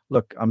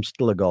 look, I'm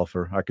still a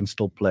golfer. I can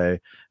still play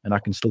and I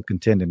can still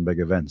contend in big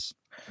events.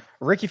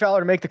 Ricky Fowler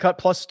to make the cut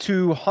plus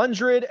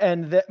 200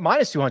 and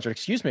minus 200,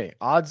 excuse me.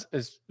 Odds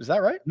is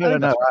that right? No.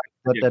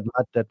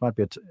 That might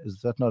be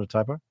is that not a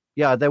typo?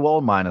 Yeah, they were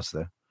all minus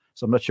there.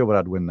 So I'm not sure what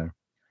I'd win there.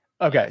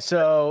 Okay,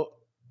 so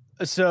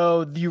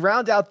you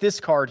round out this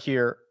card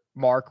here,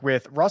 Mark,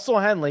 with Russell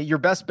Henley, your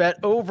best bet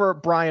over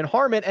Brian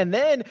Harman, and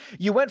then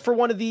you went for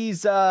one of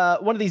these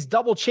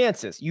double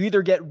chances. You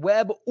either get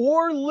Webb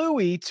or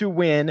Louis to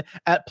win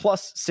at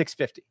plus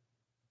 650.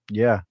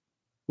 Yeah,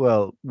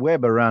 well,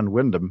 Webb around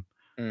Wyndham.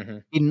 Mm-hmm.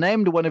 He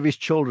named one of his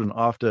children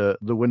after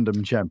the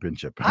Wyndham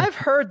Championship. I've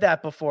heard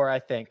that before, I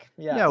think.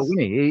 Yes. Yeah,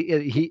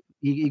 Winnie.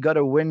 He got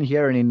a win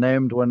here, and he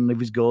named one of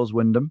his girls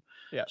Wyndham.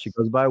 Yeah, she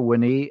goes by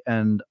Winnie,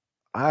 and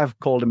I've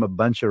called him a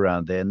bunch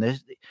around there. And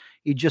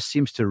he just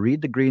seems to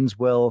read the greens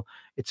well.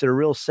 It's a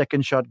real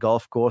second shot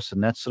golf course,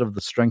 and that's sort of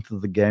the strength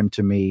of the game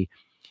to me.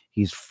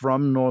 He's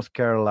from North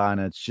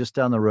Carolina. It's just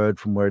down the road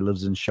from where he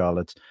lives in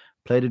Charlotte.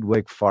 Played at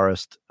Wake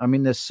Forest. I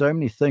mean, there's so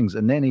many things.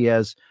 And then he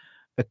has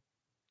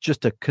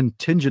just a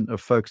contingent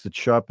of folks that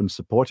show up and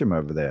support him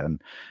over there.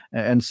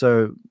 And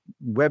so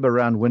Webb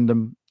around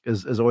Wyndham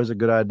is always a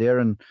good idea.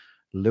 And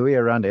Louis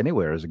around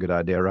anywhere is a good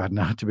idea right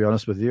now, to be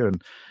honest with you.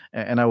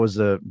 And I was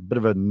a bit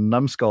of a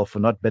numbskull for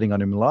not betting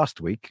on him last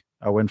week.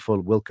 I went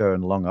for Wilco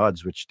and long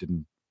odds, which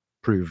didn't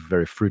prove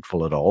very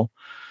fruitful at all.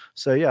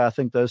 So, yeah, I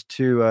think those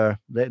two,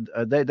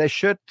 they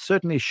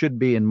certainly should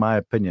be, in my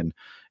opinion,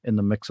 in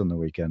the mix on the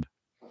weekend.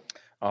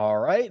 All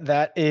right.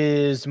 That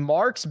is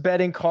Mark's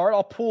betting card.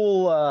 I'll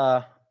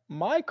pull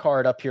my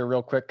card up here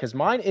real quick because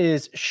mine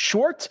is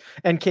short.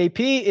 And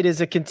KP, it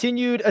is a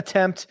continued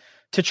attempt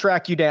to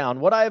track you down.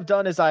 What I have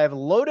done is I have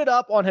loaded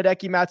up on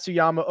Hideki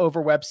Matsuyama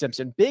over Webb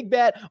Simpson. Big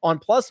bet on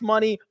plus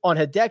money on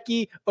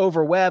Hideki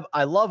over Webb.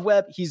 I love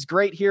Webb. He's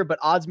great here, but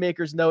odds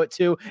makers know it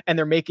too, and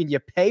they're making you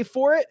pay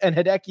for it. And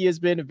Hideki has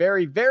been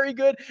very, very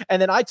good.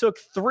 And then I took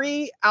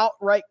 3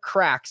 outright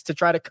cracks to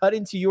try to cut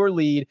into your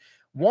lead.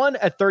 One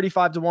at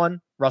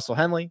 35-1, Russell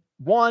Henley.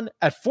 One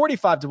at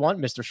 45-1,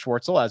 Mr.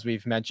 Schwartzel, as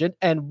we've mentioned.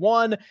 And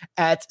one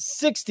at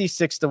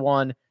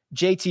 66-1,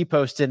 JT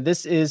Poston.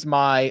 This is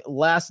my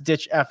last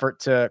ditch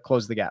effort to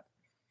close the gap.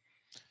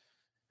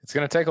 It's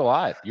going to take a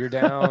lot. You're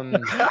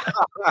down.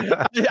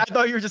 I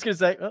thought you were just going to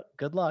say, oh,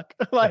 good luck.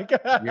 Like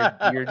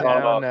you're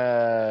down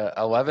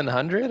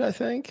 1,100, I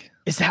think.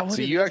 Is that what?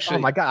 So you actually? Oh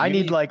my god! I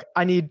need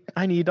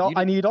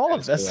all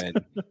of this.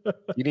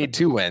 You need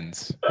 2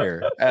 wins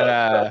here.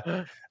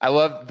 And I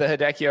love the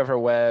Hideki over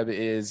Webb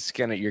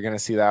you're gonna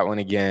see that one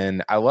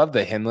again. I love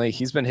the Henley.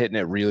 He's been hitting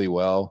it really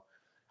well.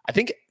 I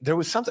think there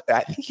was something.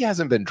 I think he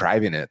hasn't been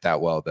driving it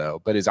that well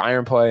though. But his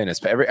iron play and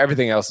his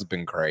everything else has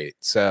been great.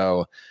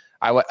 So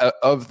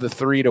of the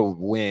 3 to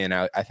win,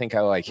 I think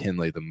I like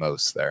Henley the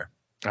most there.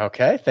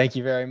 Okay, thank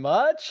you very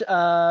much,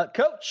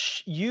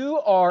 Coach. You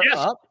are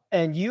up,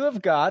 and you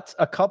have got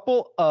a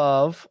couple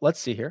of. Let's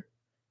see here.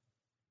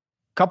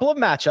 Couple of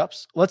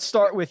matchups. Let's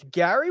start with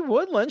Gary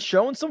Woodland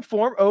showing some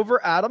form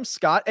over Adam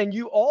Scott. And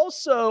you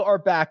also are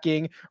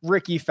backing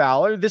Ricky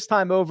Fowler, this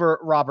time over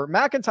Robert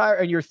McIntyre.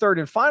 And your third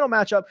and final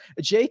matchup,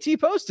 JT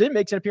Poston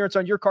makes an appearance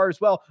on your card as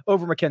well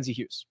over Mackenzie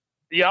Hughes.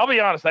 Yeah, I'll be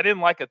honest. I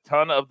didn't like a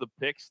ton of the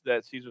picks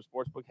that Caesar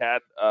Sportsbook had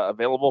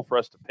available for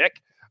us to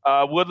pick.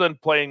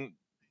 Woodland playing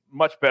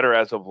much better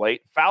as of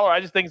late. Fowler, I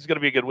just think it's going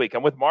to be a good week.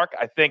 I'm with Mark.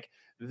 I think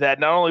that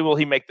not only will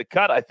he make the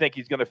cut, I think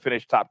he's going to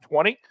finish top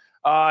 20.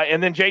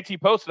 And then JT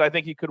Poston, I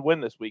think he could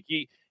win this week.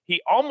 He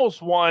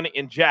almost won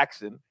in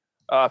Jackson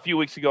a few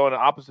weeks ago in an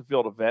opposite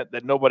field event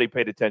that nobody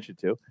paid attention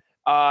to.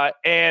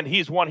 And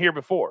he's won here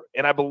before.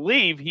 And I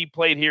believe he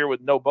played here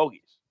with no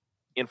bogeys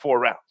in 4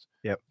 rounds.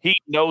 Yep. He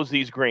knows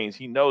these greens.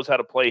 He knows how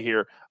to play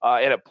here.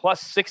 And at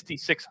plus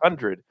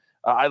 6,600,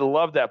 I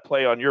love that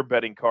play on your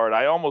betting card.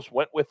 I almost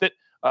went with it,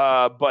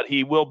 but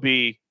he will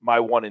be my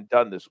one and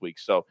done this week.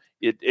 So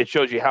it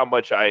shows you how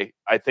much I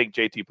think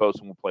JT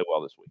Poston will play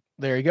well this week.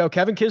 There you go.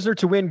 Kevin Kisner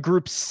to win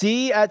Group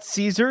C at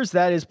Caesars.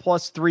 That is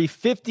plus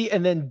 350.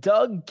 And then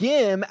Doug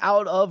Gim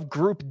out of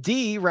Group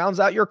D rounds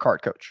out your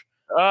card, Coach.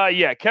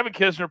 Yeah, Kevin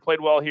Kisner played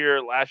well here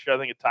last year. I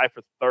think a tie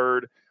for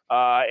third.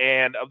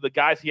 And of the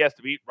guys he has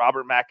to beat,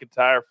 Robert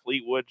McIntyre,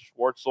 Fleetwood,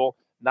 Schwartzel,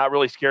 not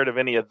really scared of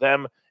any of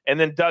them. And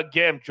then Doug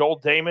Gim, Joel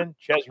Damon,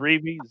 Ches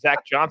Reavie,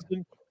 Zach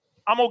Johnson.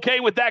 I'm okay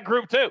with that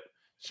group too.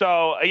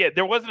 So, yeah,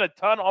 there wasn't a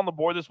ton on the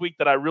board this week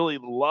that I really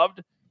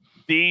loved.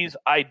 These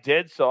I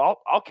did. So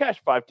I'll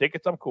cash 5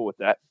 tickets. I'm cool with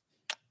that.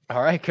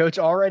 All right, Coach,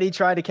 already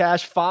trying to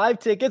cash 5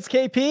 tickets.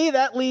 KP,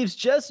 that leaves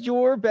just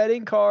your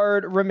betting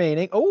card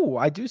remaining. Oh,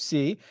 I do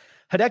see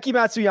Hideki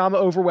Matsuyama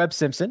over Webb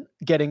Simpson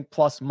getting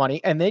plus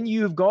money. And then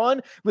you've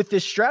gone with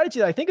this strategy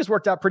that I think has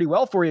worked out pretty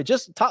well for you.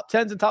 Just top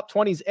 10s and top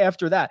 20s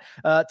after that.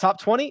 Top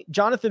 20,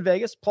 Jonathan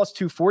Vegas plus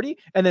 240.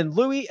 And then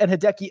Louis and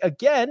Hideki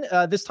again,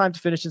 this time to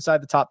finish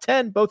inside the top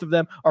 10. Both of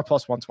them are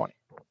plus 120.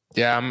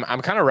 Yeah,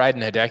 I'm kind of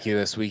riding Hideki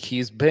this week.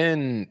 He's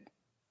been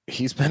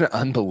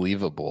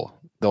unbelievable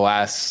the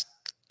last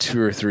 2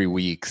 or 3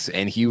 weeks.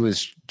 And he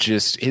was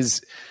just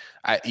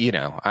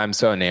I'm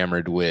so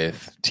enamored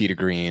with tee to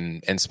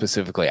green and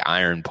specifically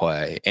iron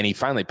play. And he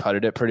finally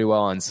putted it pretty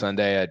well on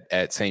Sunday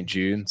at St.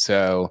 Jude.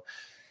 So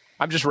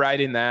I'm just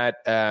riding that.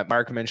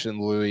 Mark mentioned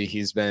Louis.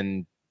 He's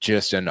been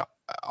just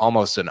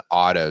almost an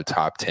auto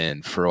top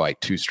 10 for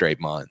like 2 straight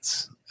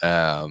months.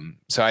 So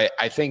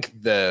I think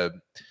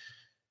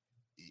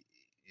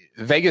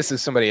Vegas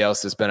is somebody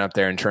else that's been up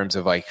there in terms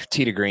of like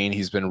tee to green.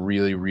 He's been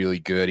really, really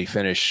good. He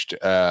finished,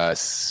 second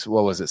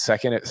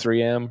at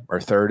 3M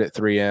or third at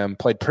 3M,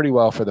 played pretty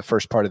well for the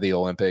first part of the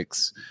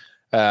Olympics.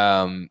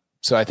 So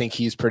I think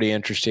he's pretty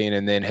interesting.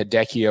 And then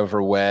Hideki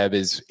over Webb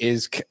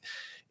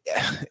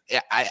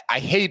I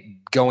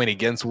hate going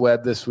against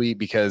Webb this week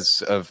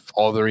because of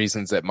all the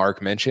reasons that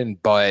Mark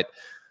mentioned, but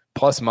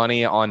plus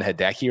money on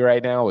Hideki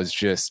right now is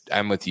just,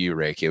 I'm with you,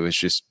 Rick. It was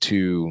just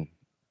too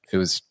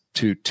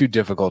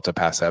difficult to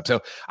pass up.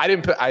 So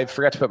I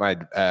forgot to put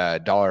my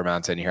dollar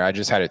amounts in here. I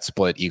just had it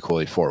split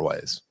equally 4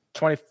 ways.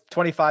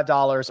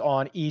 $25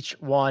 on each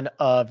one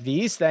of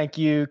these. Thank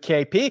you,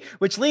 KP,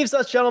 which leaves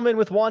us, gentlemen,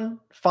 with one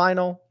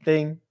final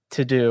thing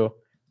to do.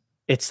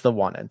 It's the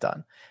one and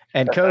done.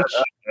 And Coach,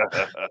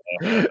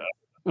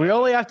 we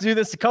only have to do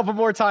this a couple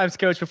more times,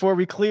 Coach, before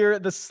we clear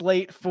the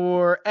slate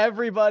for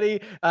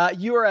everybody.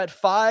 You are at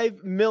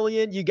 5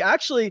 million. You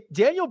actually,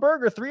 Daniel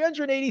Berger,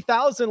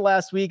 380,000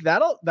 last week.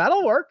 That'll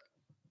work.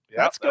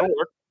 Yeah, that's good.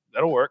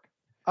 That'll work.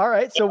 All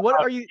right. So what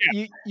are you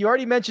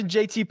already mentioned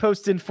JT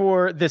Poston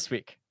for this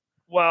week.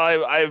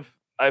 Well, I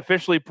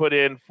officially put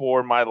in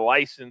for my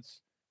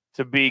license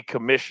to be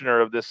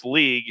commissioner of this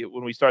league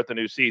when we start the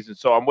new season.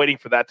 So I'm waiting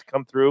for that to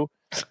come through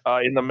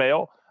in the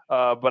mail.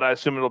 But I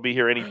assume it'll be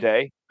here any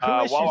day.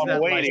 Who issues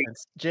that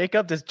license?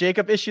 Jacob? Does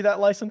Jacob issue that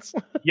license?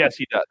 Yes,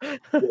 he does.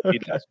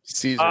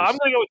 Yes, he does. I'm going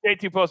to go with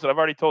JT Poston. I've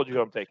already told you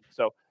who I'm taking.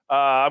 So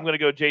I'm going to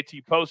go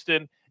JT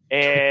Poston.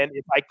 And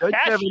if I Don't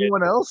you have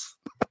anyone else?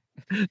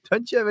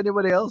 Don't you have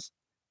anybody else?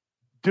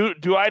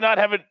 Do I not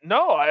have it?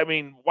 No. I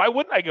mean, why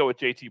wouldn't I go with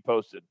JT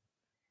Poston?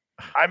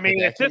 I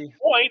mean, at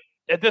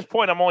this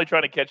point, I'm only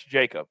trying to catch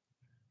Jacob.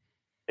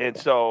 And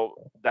so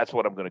that's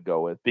what I'm going to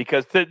go with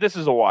because this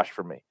is a wash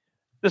for me.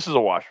 This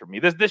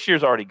This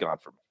year's already gone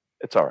for me.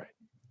 It's all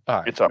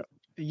right. It's all right.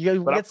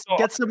 You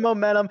get some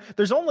momentum.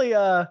 There's only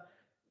I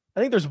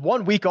think there's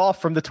 1 week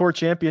off from the Tour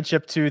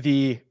Championship to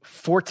the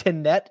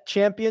Fortinet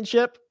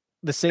Championship.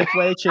 The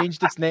Safeway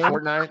changed its name.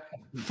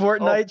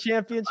 Fortnite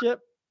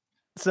Championship.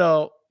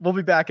 So we'll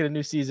be back in a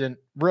new season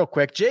real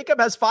quick. Jacob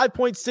has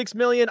 5.6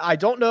 million. I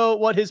don't know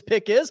what his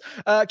pick is.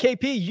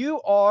 KP,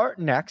 you are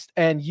next,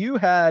 and you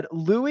had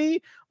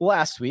Louis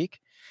last week.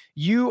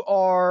 You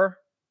are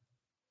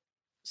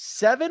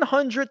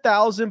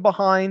 700,000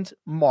 behind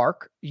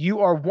Mark. You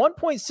are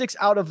 1.6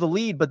 out of the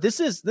lead, but this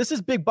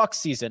is big bucks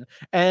season,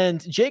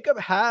 and Jacob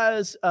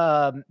has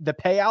the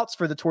payouts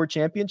for the Tour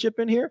Championship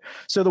in here.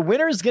 So the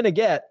winner is going to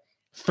get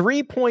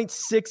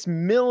 3.6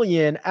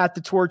 million at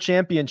the Tour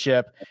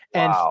Championship,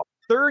 and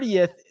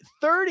 30th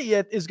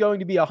is going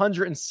to be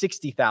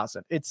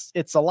 160,000.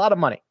 It's a lot of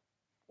money.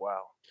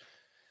 Wow.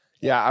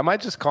 Yeah, I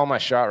might just call my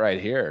shot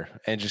right here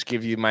and just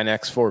give you my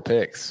next 4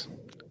 picks.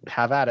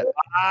 Have at it.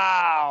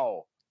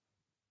 Wow.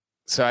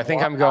 So I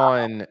think I'm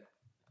going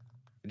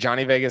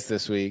Johnny Vegas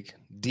this week,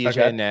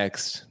 DJ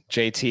next,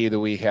 JT the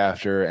week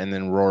after, and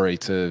then Rory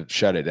to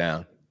shut it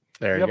down.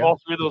 There you have go. All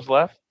 3 of those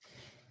left?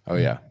 Oh,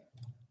 yeah.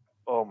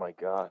 Oh, my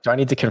God. Do I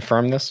need to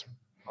confirm this?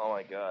 Oh,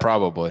 my God.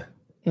 Probably.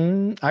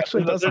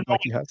 Actually, it does look like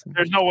he has them.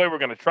 There's no way we're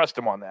going to trust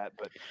him on that.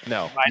 But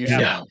No,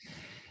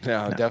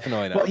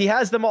 definitely not. Well, he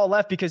has them all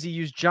left because he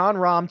used John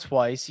Rahm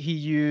twice. He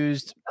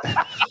used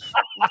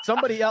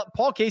somebody else,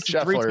 Paul Casey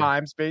Scheffler. 3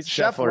 times,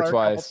 Scheffler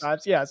twice.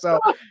 Times. Yeah,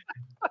 so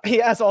he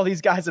has all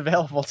these guys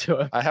available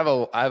to him. I have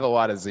a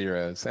lot of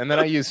zeros, and then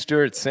I used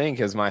Stuart Sink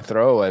as my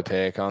throwaway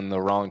pick on the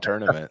wrong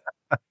tournament.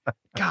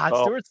 God,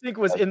 Stuart Sink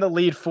was in the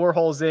lead 4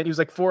 holes in. He was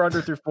like 4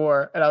 under through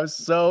 4, and I was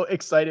so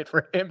excited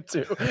for him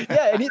too.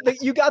 Yeah, and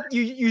you got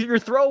your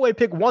throwaway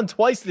pick won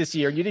twice this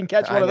year, and you didn't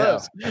catch one of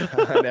those.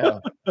 I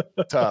know.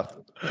 Tough.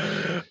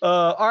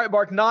 All right,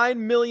 Mark, $9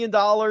 million.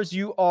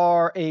 You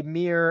are a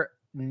mere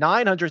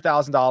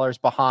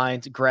 $900,000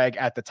 behind Greg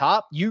at the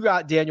top. You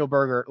got Daniel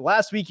Berger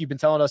last week. You've been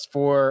telling us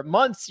for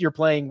months you're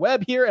playing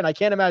Webb here, and I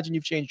can't imagine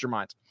you've changed your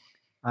mind.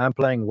 I'm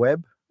playing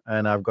Webb,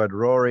 and I've got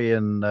Rory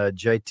and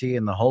JT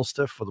in the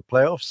holster for the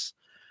playoffs.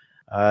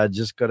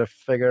 Just got to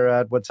figure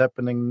out what's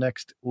happening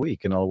next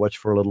week, and I'll watch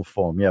for a little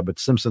form. Yeah, but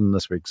Simpson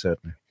this week,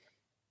 certainly.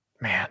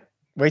 Man,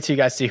 wait till you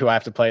guys see who I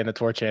have to play in the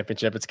Tour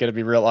Championship. It's going to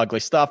be real ugly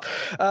stuff.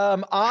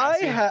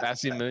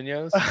 Bessie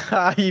Munoz.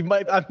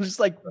 I'm just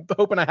like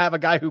hoping I have a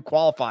guy who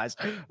qualifies.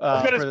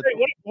 What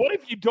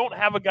if you don't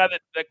have a guy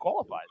that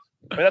qualifies?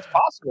 I mean, that's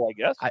possible, I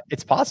guess.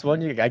 It's possible,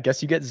 and I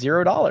guess you get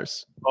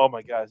 $0. Oh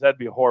my gosh, that'd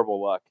be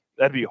horrible luck.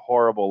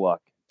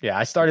 Yeah,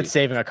 I started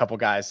saving a couple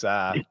guys.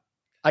 I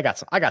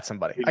got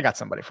somebody. I got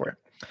somebody for you.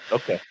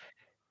 Okay.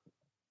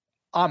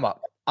 I'm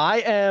up. I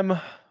am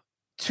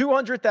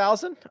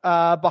 200,000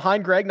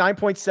 behind Greg,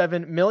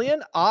 9.7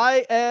 million.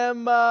 I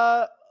am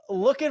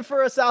looking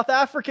for a South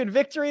African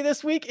victory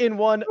this week in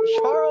one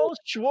Charles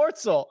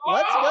Schwartzel.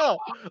 Let's go.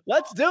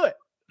 Let's do it.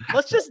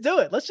 Let's just do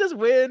it. Let's just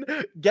win.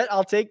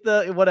 I'll take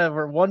the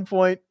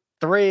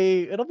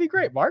 1.3. It'll be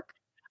great, Mark.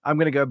 I'm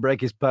going to go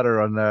break his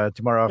putter on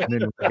tomorrow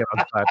afternoon.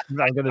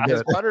 I'm going to do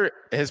it.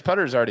 His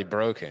putter's already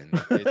broken.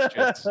 It's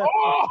just...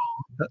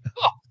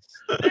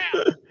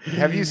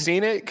 Have you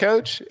seen it,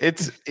 Coach? He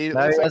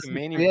hasn't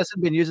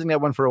been using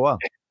that one for a while.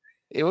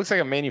 It looks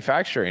like a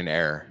manufacturing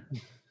error.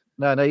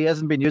 No, he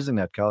hasn't been using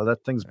that, Carl.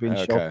 That thing's been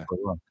shelved for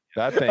a while.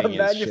 That thing is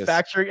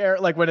manufacturing error,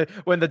 like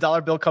when the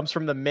dollar bill comes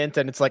from the mint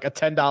and it's like a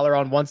 $10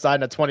 on one side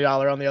and a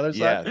 $20 on the other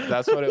side. Yeah,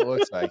 that's what it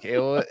looks like.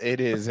 It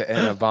is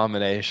an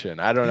abomination.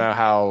 I don't know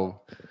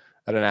how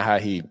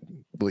he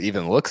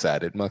even looks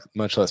at it,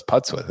 much less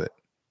putts with it.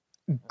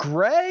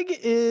 Greg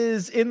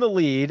is in the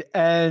lead,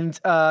 and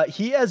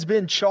he has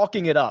been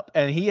chalking it up,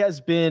 and he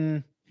has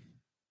been.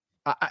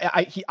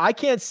 I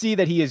can't see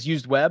that he has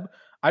used Webb.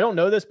 I don't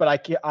know this,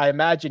 but I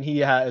imagine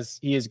he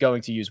is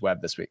going to use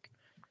Webb this week.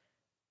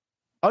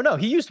 Oh no,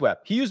 he used Webb.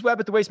 He used Webb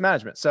at the Waste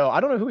Management, so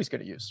I don't know who he's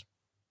going to use.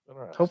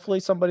 Right.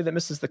 Hopefully, somebody that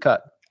misses the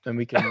cut, and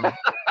we can.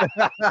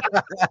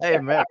 Hey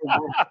man,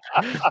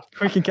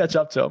 we can catch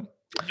up to him.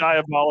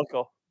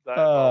 Diabolical.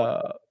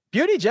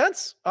 Beauty,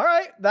 gents. All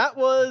right. That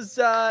was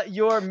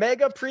your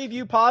mega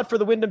preview pod for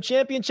the Wyndham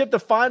Championship, the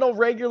final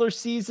regular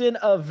season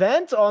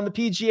event on the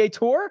PGA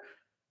Tour.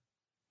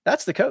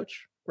 That's the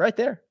coach right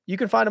there. You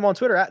can find him on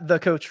Twitter at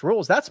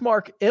 @TheCoachRules. That's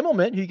Mark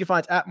Immelman, who you can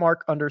find at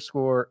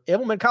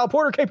Mark_Immelman. Kyle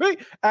Porter,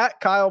 KP, at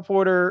Kyle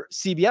Porter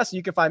CBS. And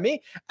you can find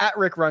me at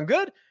Rick Run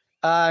Good.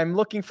 I'm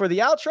looking for the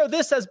outro.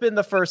 This has been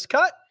The First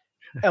Cut,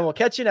 and we'll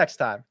catch you next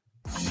time.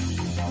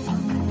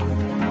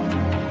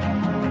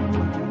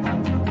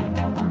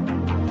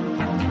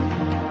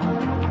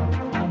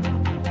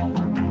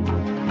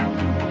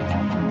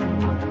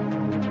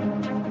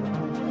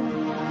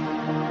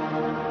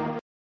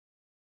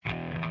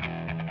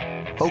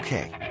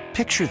 Okay,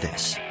 picture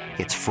this.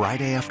 It's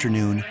Friday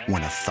afternoon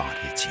when a thought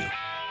hits you.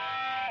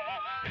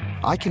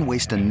 I can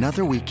waste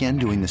another weekend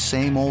doing the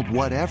same old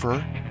whatever,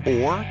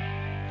 or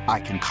I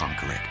can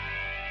conquer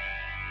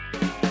it.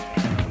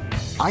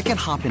 I can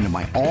hop into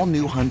my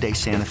all-new Hyundai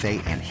Santa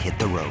Fe and hit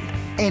the road.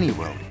 Any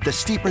road. The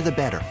steeper, the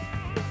better.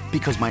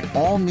 Because my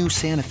all-new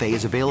Santa Fe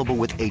is available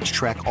with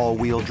H-Track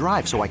all-wheel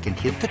drive, so I can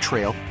hit the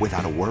trail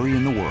without a worry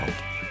in the world.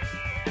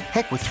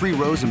 Heck, with 3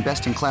 rows and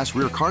best-in-class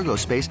rear cargo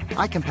space,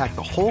 I can pack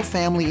the whole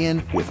family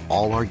in with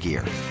all our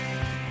gear.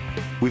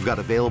 We've got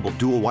available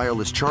dual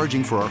wireless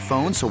charging for our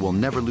phones, so we'll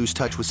never lose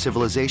touch with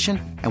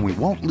civilization, and we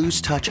won't lose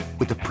touch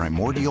with the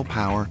primordial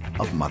power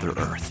of Mother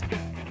Earth.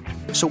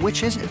 So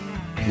which is it?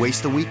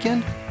 Waste the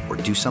weekend or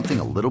do something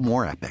a little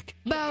more epic?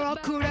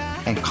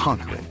 And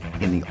conquer it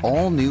in the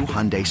all-new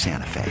Hyundai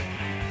Santa Fe.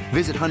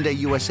 Visit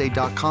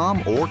HyundaiUSA.com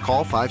or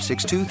call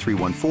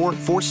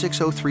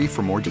 562-314-4603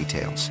 for more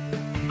details.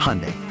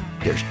 Hyundai,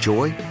 there's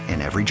joy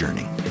in every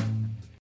journey.